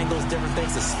 different angles, different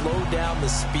things to slow down the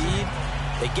speed.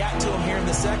 They got to him here in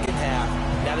the second half.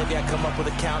 Now they've got to come up with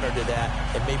a counter to that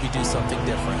and maybe do something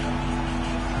different.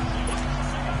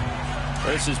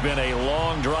 This has been a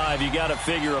long drive. You got to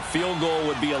figure a field goal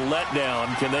would be a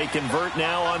letdown. Can they convert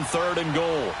now on 3rd and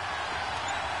goal?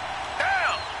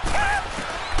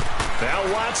 Now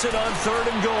Watson on 3rd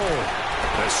and goal.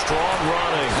 A strong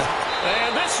running.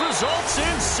 And this results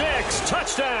in 6.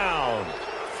 Touchdown.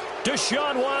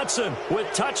 Deshaun Watson with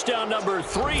touchdown number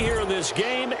 3 here in this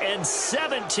game, and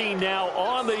 17 now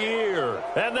on the year.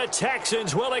 And the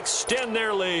Texans will extend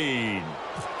their lead.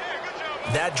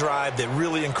 That drive that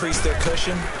really increased their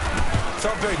cushion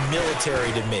felt very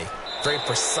military to me. Very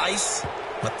precise,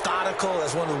 methodical,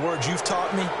 that's one of the words you've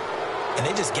taught me. and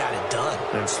they just got it done.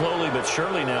 And slowly but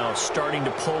surely now starting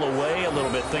to pull away a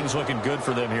little bit. Things looking good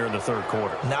for them here in the third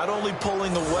quarter. Not only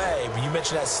pulling away, but you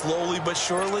mentioned that slowly but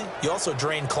surely, you also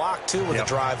drain clock, too, with a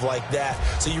drive like that.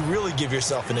 So you really give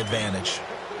yourself an advantage.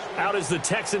 Out is the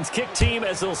Texans kick team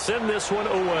as they'll send this one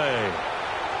away.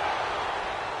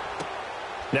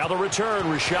 Now the return,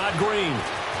 Rashad Green.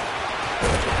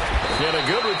 And a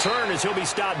good return as he'll be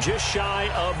stopped just shy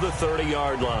of the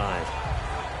 30-yard line.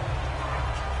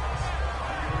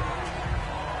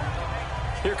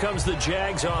 Here comes the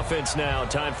Jags offense now.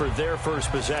 Time for their first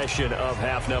possession of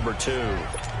half number 2.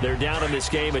 They're down in this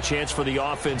game. A chance for the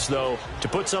offense, though, to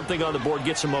put something on the board,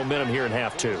 get some momentum here in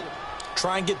half 2.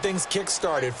 Try and get things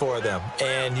kick-started for them.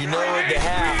 And you know at the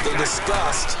half, they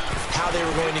discussed how they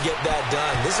were going to get that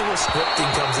done. This is where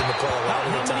scripting comes into play a lot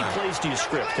of the time. How many plays do you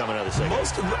script coming out of the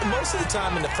second? Most of the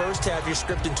time in the first half, you're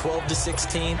scripting 12 to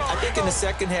 16. I think in the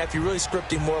second half, you're really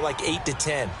scripting more like 8 to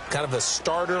 10. Kind of a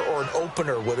starter or an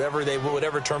opener,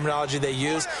 whatever terminology they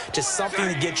use. Just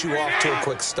something to get you off to a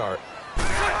quick start.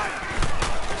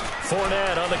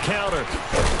 Fournette on the counter.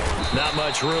 Not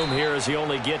much room here as he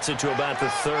only gets it to about the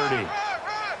 30.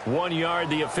 1 yard,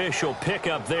 the official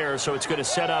pickup there, so it's going to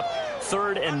set up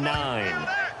 3rd and 9.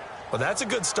 Well, that's a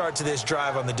good start to this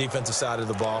drive on the defensive side of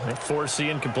the ball.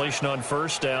 Forcing completion on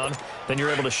first down. Then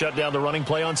you're able to shut down the running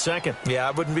play on second. Yeah,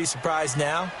 I wouldn't be surprised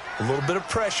now. A little bit of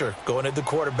pressure going at the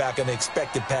quarterback in an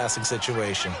expected passing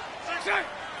situation.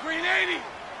 Green 80.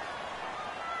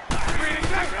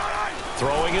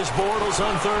 Throwing his Bortles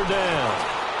on 3rd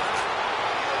down.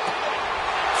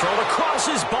 Thrown across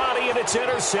his body, and it's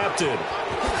intercepted.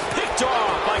 Picked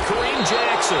off by Kareem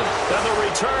Jackson. And the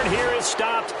return here is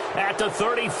stopped at the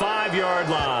 35-yard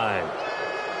line.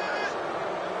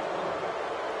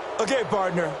 Okay,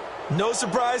 partner, no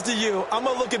surprise to you. I'm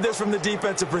going to look at this from the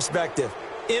defensive perspective.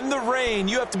 In the rain,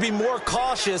 you have to be more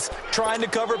cautious trying to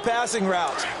cover passing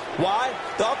routes. Why?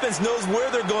 The offense knows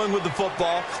where they're going with the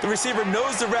football. The receiver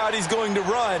knows the route he's going to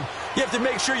run. You have to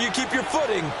make sure you keep your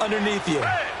footing underneath you.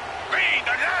 Green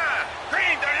the line.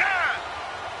 Green the line.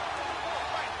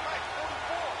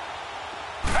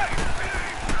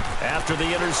 After the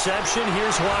interception,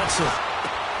 here's Watson.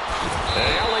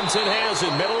 Ellington has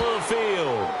it, middle of the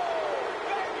field.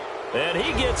 And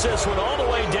he gets this one all the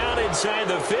way down inside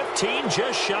the 15,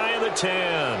 just shy of the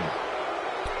 10.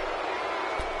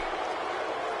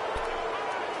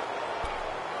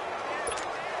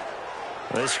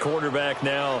 This quarterback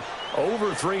now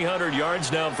over 300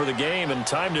 yards now for the game, and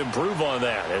time to improve on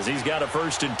that as he's got a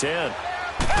 1st and 10.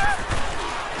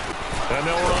 And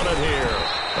they'll run it here.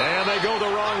 And they go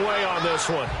the wrong way on this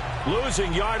one.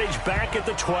 Losing yardage back at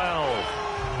the 12.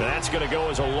 That's going to go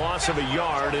as a loss of a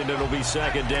yard, and it'll be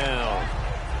 2nd down.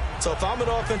 So if I'm an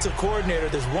offensive coordinator,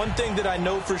 there's one thing that I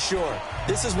know for sure.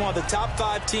 This is one of the top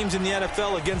 5 teams in the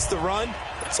NFL against the run.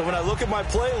 So when I look at my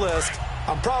playlist,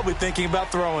 I'm probably thinking about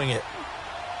throwing it.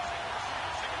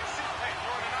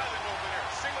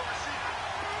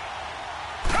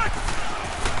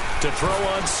 To throw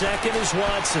on second is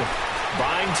Watson.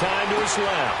 Buying time to his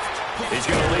left. He's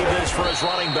going to leave this for his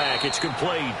running back. It's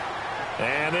complete.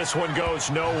 And this one goes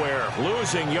nowhere.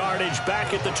 Losing yardage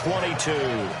back at the 22.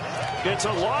 It's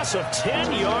a loss of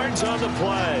 10 yards on the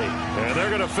play. And they're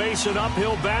going to face an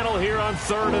uphill battle here on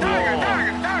 3rd and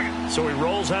long. So he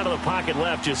rolls out of the pocket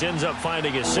left, just ends up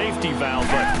finding a safety valve,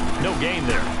 but no gain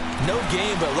there. No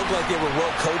gain, but it looked like they were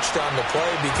well coached on the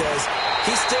play because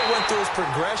he still went through his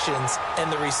progressions,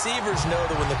 and the receivers know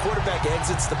that when the quarterback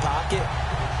exits the pocket,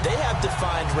 they have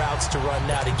defined routes to run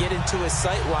now to get into his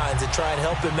sight lines and try and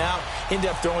help him out. End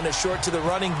up throwing it short to the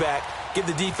running back. Give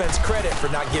the defense credit for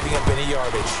not giving up any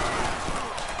yardage.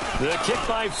 The kick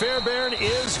by Fairbairn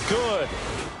is good.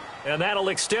 And that'll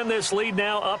extend this lead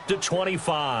now up to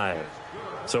 25.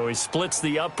 So he splits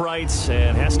the uprights,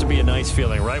 and has to be a nice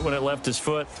feeling. Right when it left his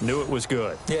foot, knew it was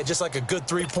good. Yeah, just like a good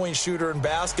three-point shooter in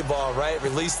basketball, right?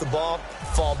 Release the ball,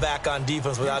 fall back on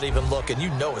defense without even looking. You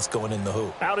know it's going in the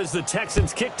hoop. Out is the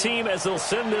Texans kick team as they'll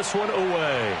send this one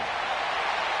away.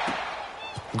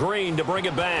 Green to bring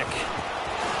it back.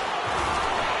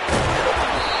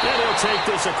 And he'll take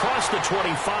this across the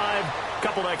 25.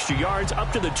 Couple extra yards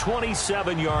up to the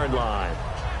 27-yard line.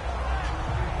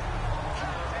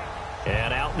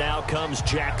 And out now comes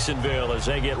Jacksonville as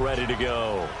they get ready to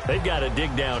go. They've got to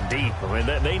dig down deep. I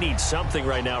mean, they need something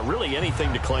right now, really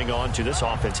anything to cling on to. This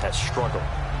offense has struggled.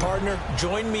 Partner,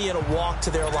 join me in a walk to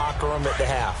their locker room at the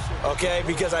half, okay?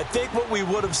 Because I think what we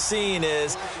would have seen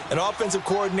is an offensive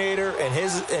coordinator and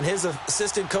his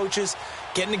assistant coaches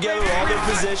getting together all their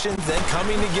positions, then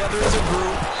coming together as a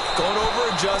group, going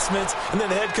over adjustments, and then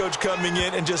the head coach coming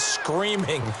in and just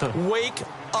screaming, wake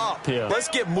up. Yeah. Let's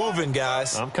get moving,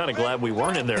 guys. I'm kind of glad we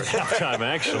weren't in there at halftime,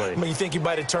 actually. I mean, you think you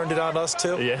might have turned it on us,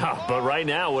 too? Yeah, but right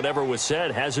now, whatever was said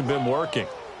hasn't been working.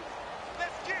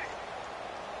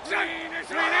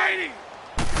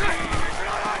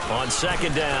 On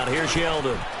second down, here's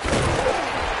Yeldon.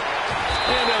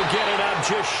 And they'll get it up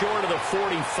just short of the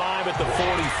 45 at the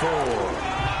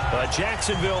 44. A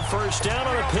Jacksonville first down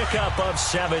on a pickup of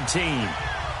 17.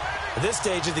 At this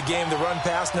stage of the game, the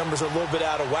run-pass numbers are a little bit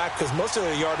out of whack because most of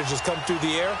their yardage has come through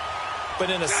the air.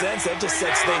 But in a sense, that just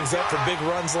sets things up for big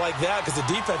runs like that because the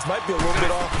defense might be a little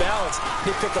bit off balance.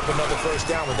 They pick up another first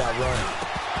down with that run.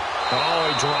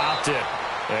 Oh, he dropped it.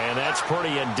 And that's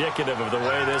pretty indicative of the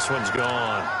way this one's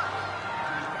gone.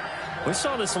 We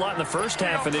saw this a lot in the first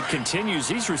half, and it continues.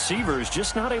 These receivers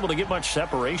just not able to get much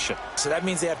separation. So that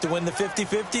means they have to win the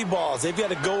 50-50 balls. They've got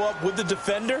to go up with the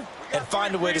defender and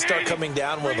find a way to start coming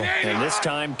down with them. And this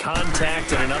time,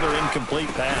 contact and another incomplete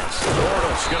pass.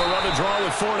 Bortles going to run the draw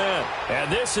with Fournette.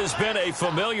 And this has been a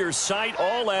familiar sight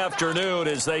all afternoon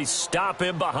as they stop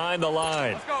him behind the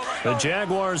line. The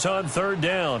Jaguars on third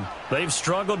down. They've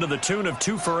struggled to the tune of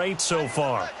 2 for 8 so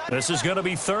far. This is going to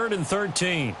be 3rd and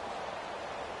 13.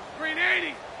 Green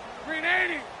 80. Green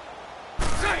 80.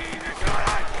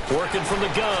 Working from the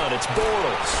gun, it's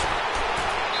Bortles.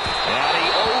 And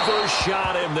he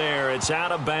overshot him there. It's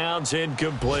out of bounds,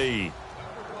 incomplete.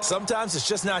 Sometimes it's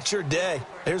just not your day.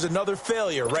 There's another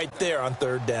failure right there on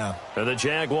third down. And the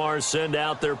Jaguars send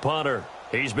out their punter.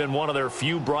 He's been one of their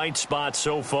few bright spots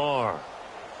so far.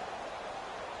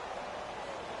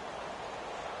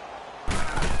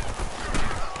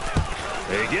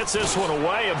 He gets this one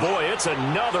away, and boy, it's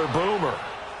another boomer.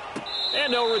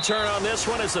 And no return on this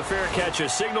one as the fair catch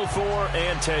is signaled for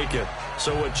and taken.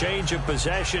 So a change of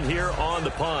possession here on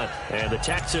the punt. And the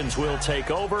Texans will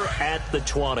take over at the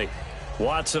 20.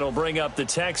 Watson will bring up the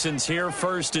Texans here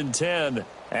 1st and 10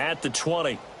 at the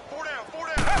 20.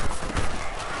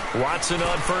 Watson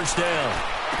on first down.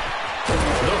 The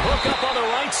hook up on the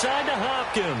right side to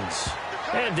Hopkins.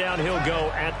 And down he'll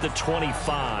go at the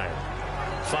 25.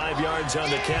 5 yards on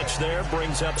the catch there,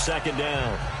 brings up second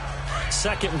down.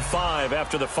 2nd and 5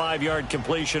 after the 5-yard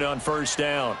completion on first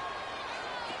down.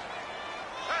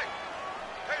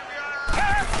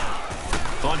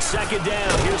 On second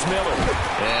down, here's Miller.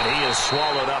 And he is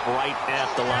swallowed up right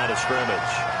at the line of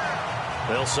scrimmage.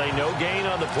 They'll say no gain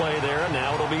on the play there, and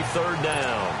now it'll be 3rd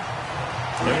down.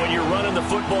 And when you're running the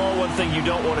football, one thing you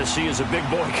don't want to see is a big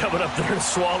boy coming up there to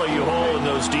swallow you whole in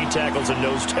those D tackles and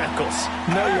nose tackles.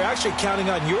 No, you're actually counting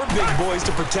on your big boys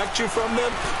to protect you from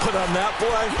them. But on that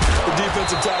play, the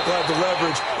defensive tackle had the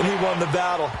leverage, and he won the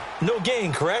battle. No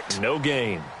gain, correct? No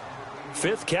gain.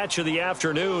 5th catch of the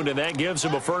afternoon, and that gives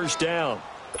him a first down.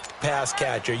 Pass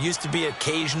catcher. Used to be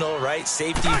occasional, right?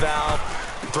 Safety valve.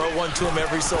 Throw one to him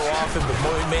every so often,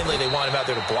 but mainly they want him out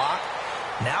there to block.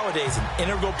 Nowadays, an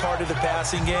integral part of the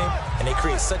passing game, and they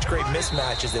create such great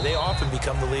mismatches that they often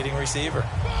become the leading receiver.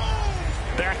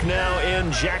 Back now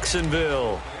in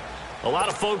Jacksonville. A lot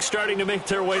of folks starting to make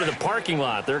their way to the parking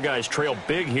lot. Their guys trail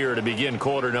big here to begin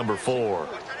quarter number 4.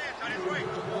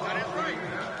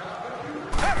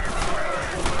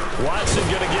 Watson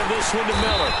going to give this one to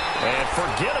Miller. And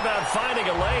forget about finding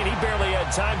a lane. He barely had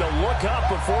time to look up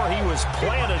before he was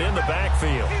planted in the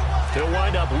backfield. He'll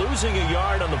wind up losing a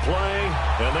yard on the play,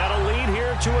 and that'll lead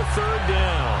here to a 3rd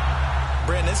down.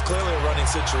 Brandon, it's clearly a running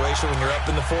situation when you're up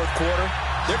in the 4th quarter.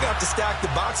 They're going to have to stack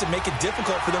the box and make it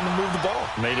difficult for them to move the ball.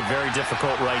 Made it very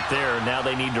difficult right there. Now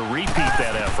they need to repeat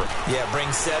that effort. Yeah,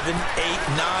 bring 7, 8,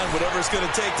 9, whatever it's going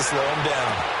to take to slow them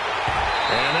down.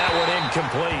 And that one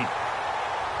incomplete.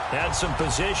 Had some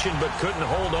position but couldn't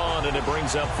hold on, and it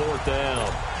brings up 4th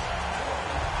down.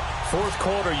 4th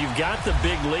quarter, you've got the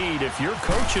big lead. If you're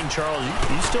coaching, Charles,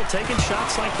 you still taking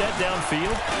shots like that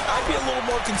downfield? I'd be a little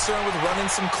more concerned with running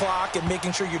some clock and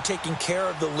making sure you're taking care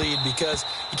of the lead, because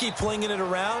you keep flinging it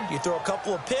around, you throw a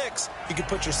couple of picks, you can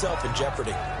put yourself in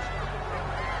jeopardy.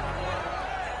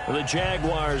 The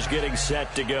Jaguars getting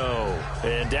set to go.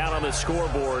 And down on the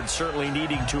scoreboard, certainly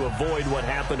needing to avoid what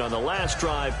happened on the last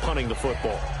drive, punting the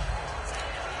football.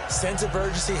 Sense of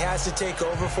urgency has to take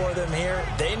over for them here.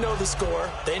 They know the score.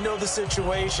 They know the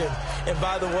situation. And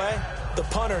by the way, the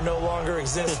punter no longer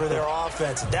exists for their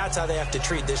offense. That's how they have to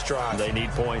treat this drive. They need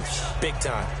points. Big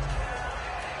time.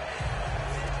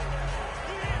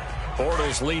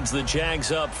 Bortles leads the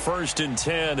Jags up 1st and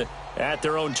 10 at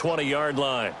their own 20-yard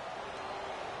line.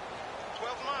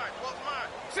 12 line.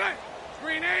 Set.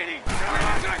 Green 80.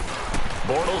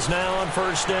 Bortles now on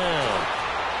 1st down.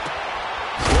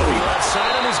 Looking left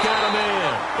side, and he's got a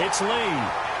man. It's Lee.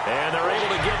 And they're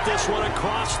able to get this one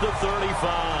across the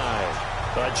 35.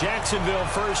 A Jacksonville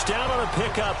 1st down on a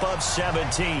pickup of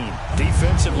 17.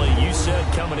 Defensively, you said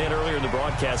coming in earlier in the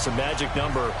broadcast, the magic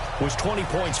number was 20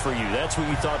 points for you. That's what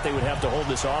you thought they would have to hold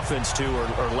this offense to,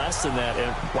 or less than that.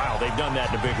 And, wow, they've done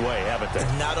that in a big way, haven't they?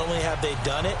 And not only have they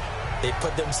done it, they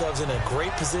put themselves in a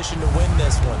great position to win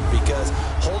this one because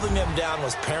holding them down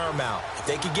was paramount. If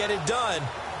they could get it done,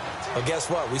 well, guess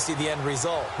what? We see the end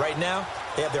result. Right now,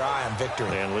 they have their eye on victory.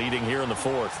 And leading here in the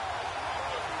 4th.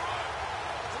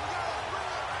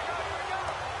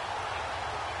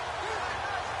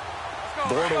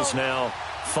 Bortles now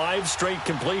 5 straight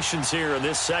completions here in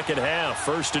this second half.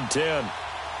 1st and 10.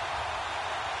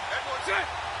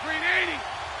 Green 80.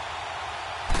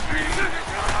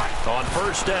 On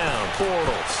 1st down,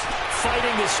 Bortles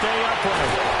fighting to stay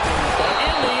upright. But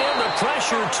in the end, the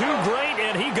pressure too great,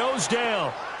 and he goes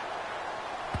down.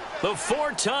 The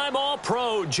 4-time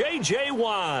All-Pro, J.J.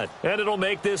 Watt. And it'll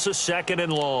make this a 2nd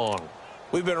and long.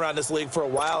 We've been around this league for a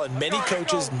while, and many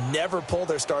coaches never pull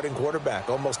their starting quarterback,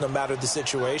 almost no matter the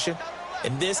situation.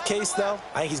 In this case, though,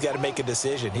 I think he's got to make a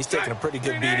decision. He's taking a pretty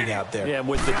good beating out there. Yeah,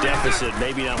 with the deficit,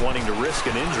 maybe not wanting to risk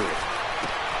an injury.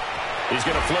 He's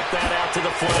going to flip that out to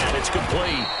the flat. It's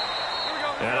complete.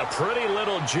 And a pretty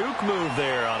little juke move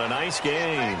there on a nice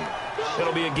gain.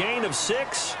 It'll be a gain of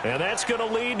 6, and that's going to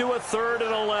lead to a 3rd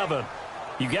and 11.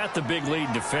 You got the big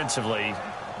lead defensively.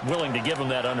 Willing to give them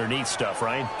that underneath stuff,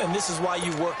 right? And this is why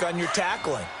you work on your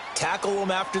tackling. Tackle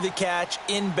them after the catch,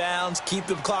 inbounds, keep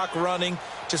the clock running.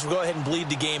 Just go ahead and bleed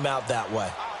the game out that way.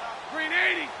 Green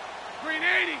 80. Green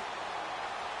 80.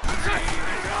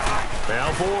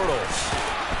 Now Bortles.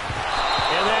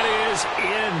 And that is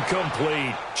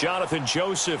incomplete. Jonathan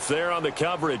Joseph there on the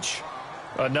coverage.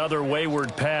 Another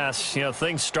wayward pass. You know,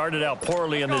 things started out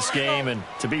poorly in this game, and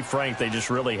to be frank, they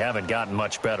just really haven't gotten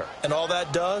much better. And all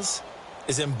that does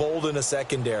is embolden a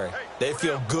secondary. They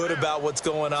feel good about what's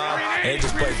going on, and they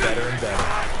just play better and better.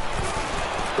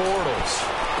 Bortles.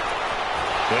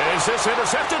 Is this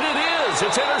intercepted? It is.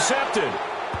 It's intercepted.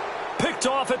 Picked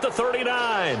off at the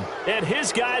 39. And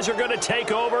his guys are going to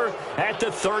take over at the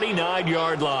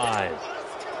 39-yard line.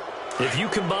 If you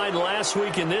combine last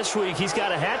week and this week, he's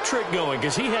got a hat trick going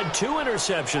because he had 2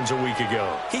 interceptions a week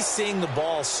ago. He's seeing the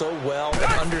ball so well and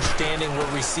understanding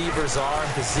where receivers are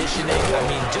and positioning. I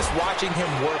mean, just watching him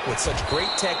work with such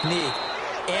great technique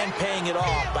and paying it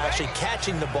off by actually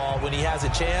catching the ball when he has a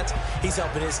chance, he's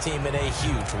helping his team in a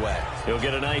huge way. He'll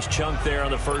get a nice chunk there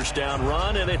on the 1st down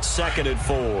run, and it's 2nd and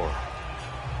 4.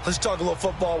 Let's talk a little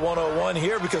football 101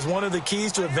 here because one of the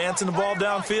keys to advancing the ball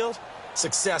downfield,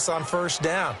 success on 1st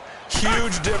down.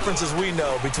 Huge difference, as we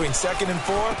know, between 2nd and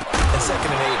 4 and 2nd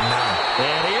and 8 and 9.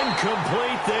 And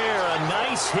incomplete there. A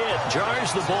nice hit.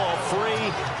 Jars the ball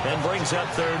free and brings up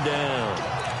 3rd down.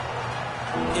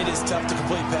 It is tough to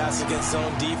complete passes against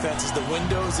zone defenses. The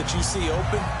windows that you see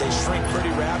open, they shrink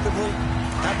pretty rapidly.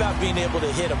 How about being able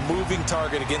to hit a moving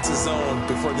target against a zone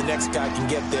before the next guy can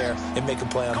get there and make a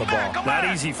play on the ball? Not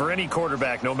easy for any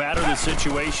quarterback, no matter the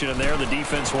situation, and there the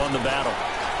defense won the battle.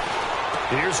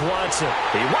 Here's Watson.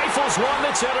 He rifles one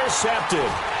that's intercepted.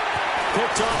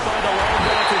 Picked off by the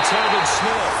linebacker, Telvin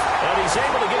Smith. And he's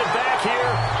able to get it back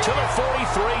here to the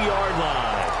 43-yard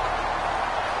line.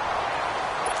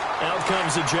 Out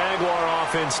comes the Jaguar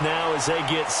offense now as they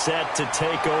get set to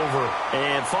take over.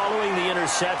 And following the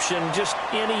interception, just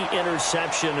any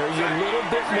interception, are you a little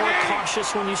bit more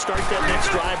cautious when you start that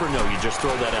next drive, or no, you just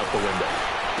throw that out the window?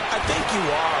 I think you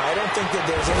are. I don't think that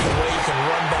there's any way you can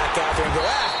run back out there and go,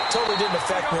 totally didn't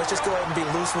affect me. Let's just go ahead and be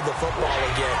loose with the football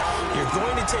again. You're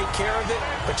going to take care of it,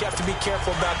 but you have to be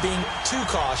careful about being too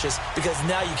cautious because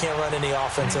now you can't run any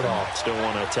offense at all. Still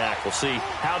want to attack. We'll see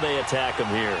how they attack them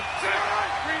here.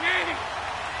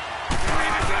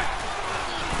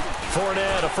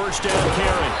 Fournette, a 1st down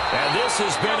carry. And this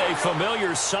has been a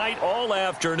familiar sight all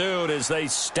afternoon as they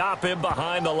stop him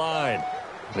behind the line.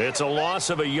 It's a loss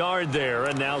of a yard there,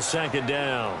 and now 2nd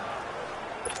down.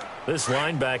 This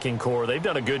linebacking core, they've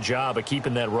done a good job of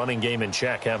keeping that running game in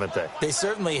check, haven't they? They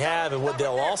certainly have, and what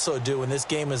they'll also do when this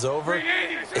game is over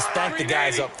is thank the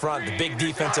guys up front, the big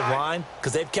defensive line,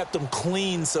 because they've kept them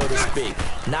clean, so to speak.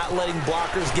 Not letting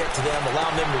blockers get to them,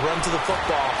 allowing them to run to the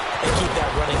football and keep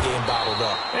that running game bottled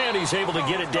up. And he's able to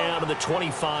get it down to the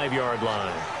 25-yard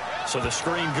line. So the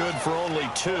screen good for only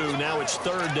 2. Now it's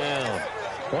 3rd down.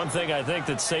 One thing I think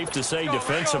that's safe to say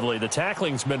defensively, the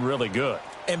tackling's been really good.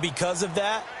 And because of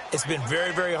that, it's been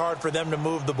very, very hard for them to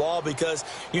move the ball because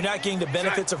you're not getting the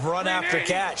benefits of run after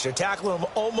catch. They're tackling them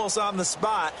almost on the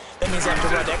spot. That means they have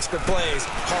to run extra plays,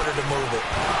 harder to move it.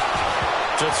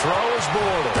 To throw is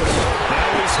Bortles. Now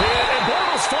he's hit, and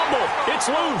Bortles fumbled. It's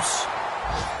loose.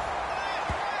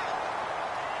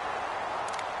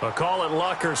 But call it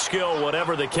luck or skill,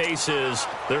 whatever the case is,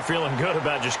 they're feeling good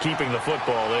about just keeping the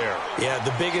football there. Yeah,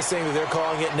 the biggest thing that they're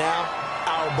calling it now,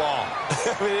 our ball.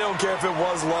 I mean, they don't care if it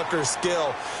was luck or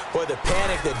skill. Boy, the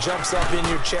panic that jumps up in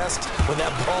your chest when that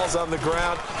ball's on the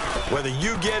ground, whether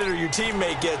you get it or your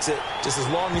teammate gets it, just as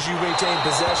long as you retain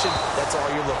possession, that's all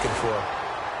you're looking for.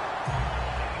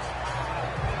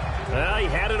 Well, he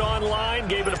had it online,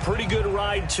 gave it a pretty good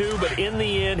ride, too, but in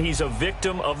the end, he's a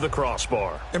victim of the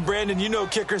crossbar. And, Brandon, you know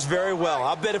kickers very well.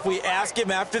 I'll bet if we ask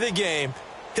him after the game,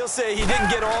 he'll say he didn't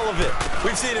get all of it.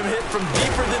 We've seen him hit from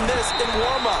deeper than this in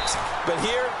warm-ups. But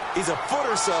here, he's a foot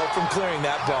or so from clearing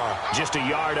that bar. Just a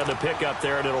yard on the pickup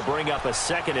there, and it'll bring up a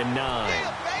 2nd and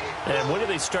 9. And when do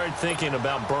they start thinking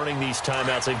about burning these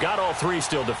timeouts? They've got all 3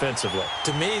 still defensively.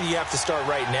 To me, you have to start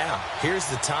right now. Here's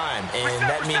the time, and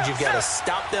that means you've got to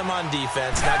stop them on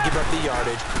defense, not give up the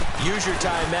yardage, use your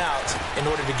timeout in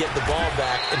order to get the ball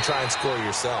back and try and score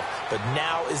yourself. But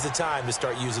now is the time to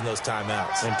start using those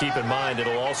timeouts. And keep in mind,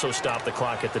 it'll also stop the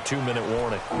clock at the 2-minute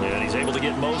warning. And he's able to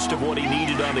get most of what he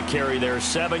needed on the carry there.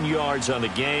 7 yards on the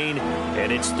gain,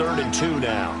 and it's 3rd and 2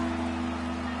 now.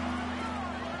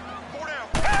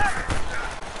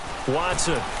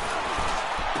 Watson.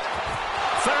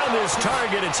 Found his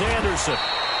target. It's Anderson.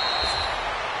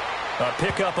 A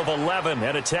pickup of 11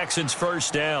 and a Texans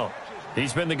first down.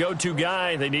 He's been the go-to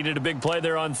guy. They needed a big play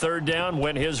there on 3rd down.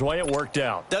 Went his way. It worked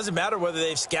out. Doesn't matter whether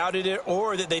they've scouted it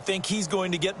or that they think he's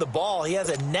going to get the ball. He has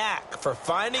a knack for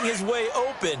finding his way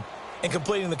open and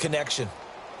completing the connection.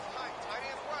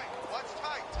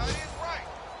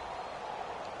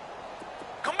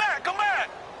 Come back, come back.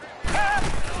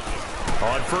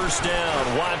 On 1st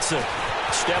down, Watson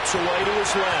steps away to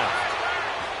his left.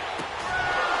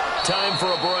 Time for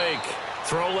a break.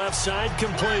 Throw left side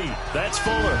complete. That's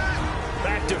Fuller.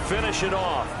 Back to finish it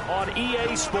off on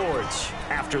EA Sports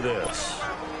after this.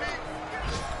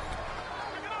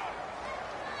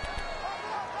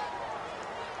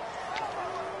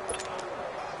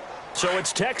 So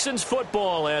it's Texans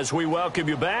football as we welcome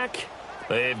you back.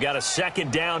 They've got a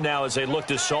 2nd down now as they look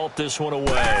to salt this one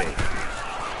away.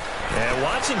 And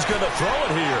Watson's going to throw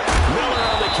it here. Miller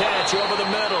on the catch over the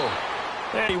middle.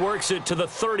 And he works it to the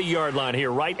 30-yard line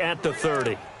here, right at the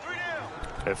 30.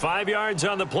 At 5 yards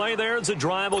on the play there as the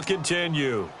drive will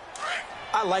continue.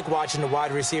 I like watching the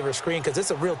wide receiver screen because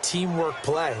it's a real teamwork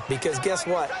play. Because guess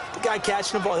what? The guy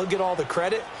catching the ball, he'll get all the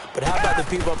credit. But how about the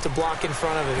people up to block in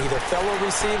front of him, either fellow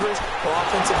receivers or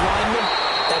offensive linemen?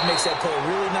 That makes that play a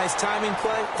really nice timing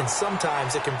play, and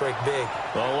sometimes it can break big.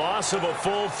 A loss of a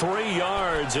full 3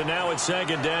 yards, and now it's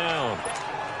 2nd down.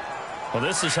 Well,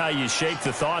 this is how you shake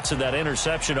the thoughts of that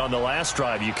interception on the last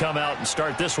drive. You come out and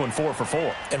start this one 4 for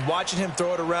 4. And watching him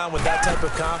throw it around with that type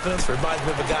of confidence reminds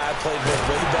me of a guy I played with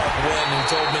way back when, and he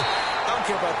told me, I don't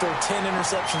care if I throw 10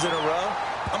 interceptions in a row.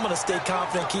 I'm going to stay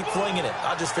confident, keep flinging it.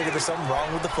 I just figured there's something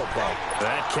wrong with the football.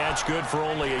 That catch good for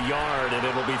only a yard, and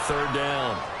it'll be 3rd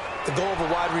down. The goal of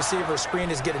a wide receiver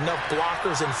screen is get enough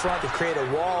blockers in front to create a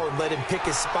wall and let him pick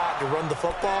his spot to run the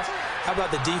football. How about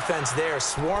the defense there,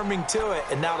 swarming to it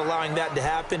and not allowing that to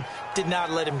happen? Did not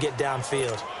let him get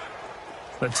downfield.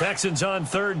 The Texans on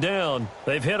 3rd down.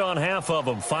 They've hit on half of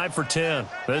them, 5 for 10.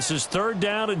 This is 3rd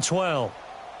down and 12.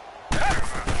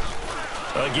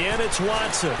 Again, it's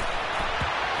Watson.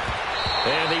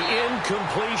 And the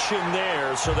incompletion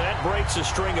there, so that breaks a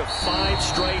string of 5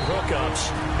 straight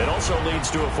hookups. It also leads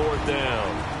to a 4th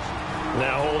down.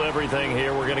 Now hold everything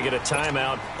here. We're going to get a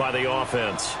timeout by the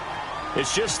offense.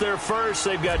 It's just their first.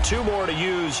 They've got 2 more to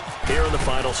use here in the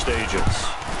final stages.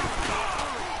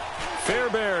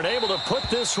 Fairbairn able to put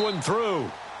this one through.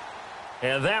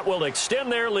 And that will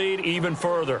extend their lead even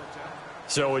further.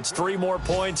 So it's 3 more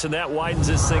points, and that widens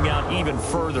this thing out even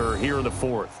further here in the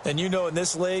 4th. And you know in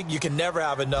this league, you can never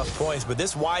have enough points, but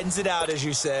this widens it out, as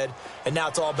you said, and now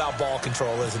it's all about ball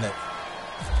control, isn't it?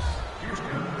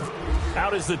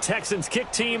 Out is the Texans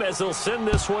kick team as they'll send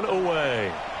this one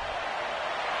away.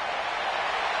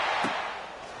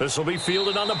 This will be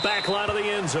fielded on the back line of the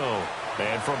end zone.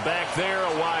 And from back there,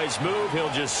 a wise move.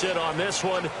 He'll just sit on this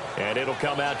one, and it'll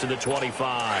come out to the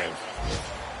 25.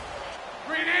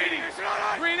 Green 80.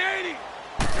 Green 80.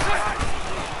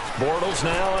 Bortles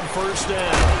now on 1st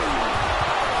down.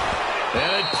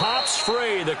 And it pops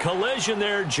free. The collision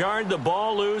there jarred the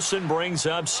ball loose and brings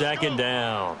up second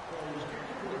down.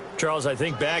 Charles, I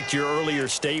think back to your earlier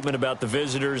statement about the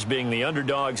visitors being the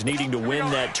underdogs needing to win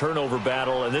that turnover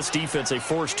battle. And this defense, they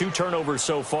forced 2 turnovers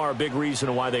so far, a big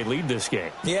reason why they lead this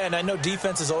game. Yeah, and I know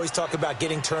defenses always talk about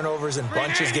getting turnovers in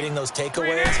bunches, getting those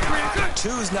takeaways.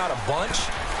 2's not a bunch,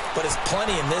 but it's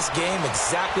plenty in this game,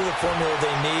 exactly the formula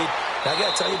they need. Now, I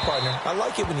got to tell you, partner, I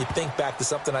like it when you think back to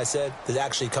something I said that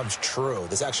actually comes true,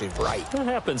 that's actually right. That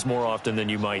happens more often than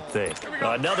you might think.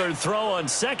 Another throw on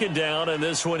second down, and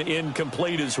this one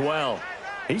incomplete as well.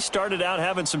 He started out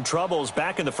having some troubles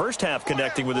back in the first half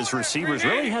connecting with his receivers.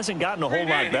 Really hasn't gotten a whole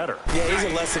lot better. Yeah, he's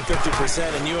at less than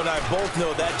 50%, and you and I both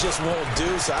know that just won't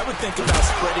do. So I would think about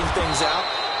spreading things out,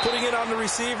 putting it on the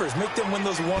receivers, make them win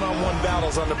those one-on-one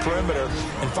battles on the perimeter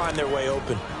and find their way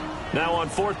open. Now on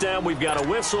fourth down, we've got a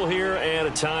whistle here and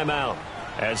a timeout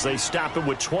as they stop it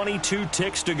with 22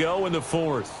 ticks to go in the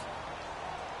fourth.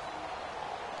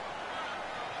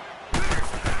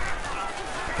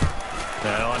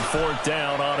 Now on fourth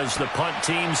down, on is the punt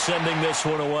team sending this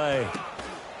one away.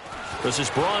 This is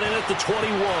brought in at the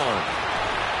 21.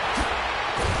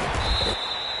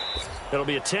 It'll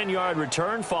be a 10-yard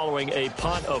return following a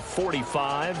punt of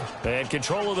 45. And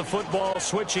control of the football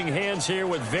switching hands here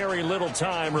with very little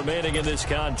time remaining in this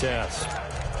contest.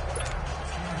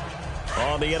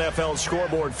 On the NFL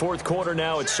scoreboard, fourth quarter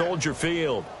now at Soldier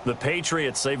Field. The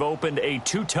Patriots, they've opened a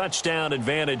 2-touchdown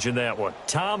advantage in that one.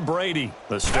 Tom Brady,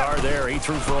 the star there, he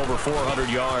threw for over 400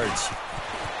 yards.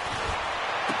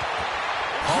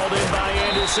 Hauled in by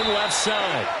Anderson, left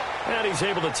side. And he's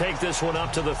able to take this one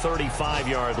up to the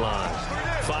 35-yard line.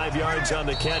 5 yards on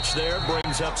the catch there,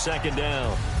 brings up second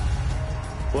down.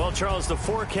 Well, Charles, the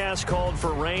forecast called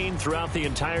for rain throughout the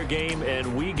entire game,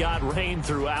 and we got rain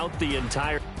throughout the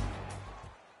entire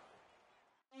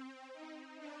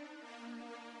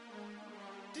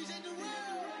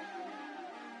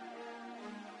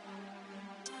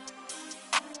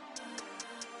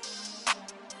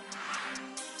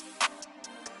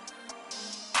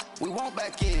We want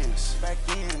back ends.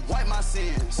 Wipe my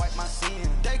sins.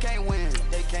 They can't win.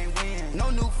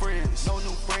 No new friends.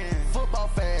 Football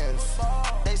fans.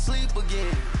 They sleep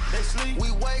again. We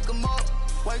wake them up.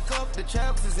 The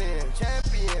champs is in.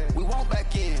 Champion. We want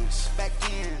back ends.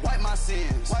 Wipe my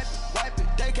sins. Wipe it.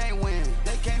 They can't win.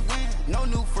 No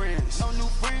new friends.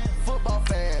 Football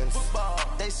fans.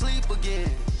 They sleep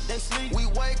again. We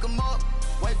wake them up.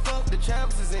 The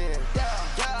champs is in. Yeah.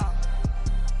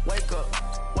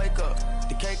 Wake up,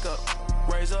 the cake up,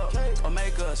 raise up, or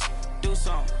make us do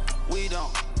something we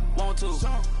don't want to.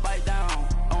 Bite down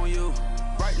on you,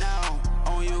 right now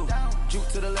on you. Juke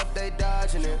to the left, they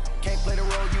dodging it. Can't play the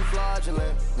role, you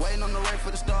fraudulent. Waiting on the race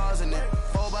for the stars in it.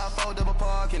 4x4 double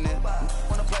parking it.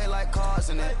 Wanna play like cars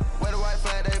in it.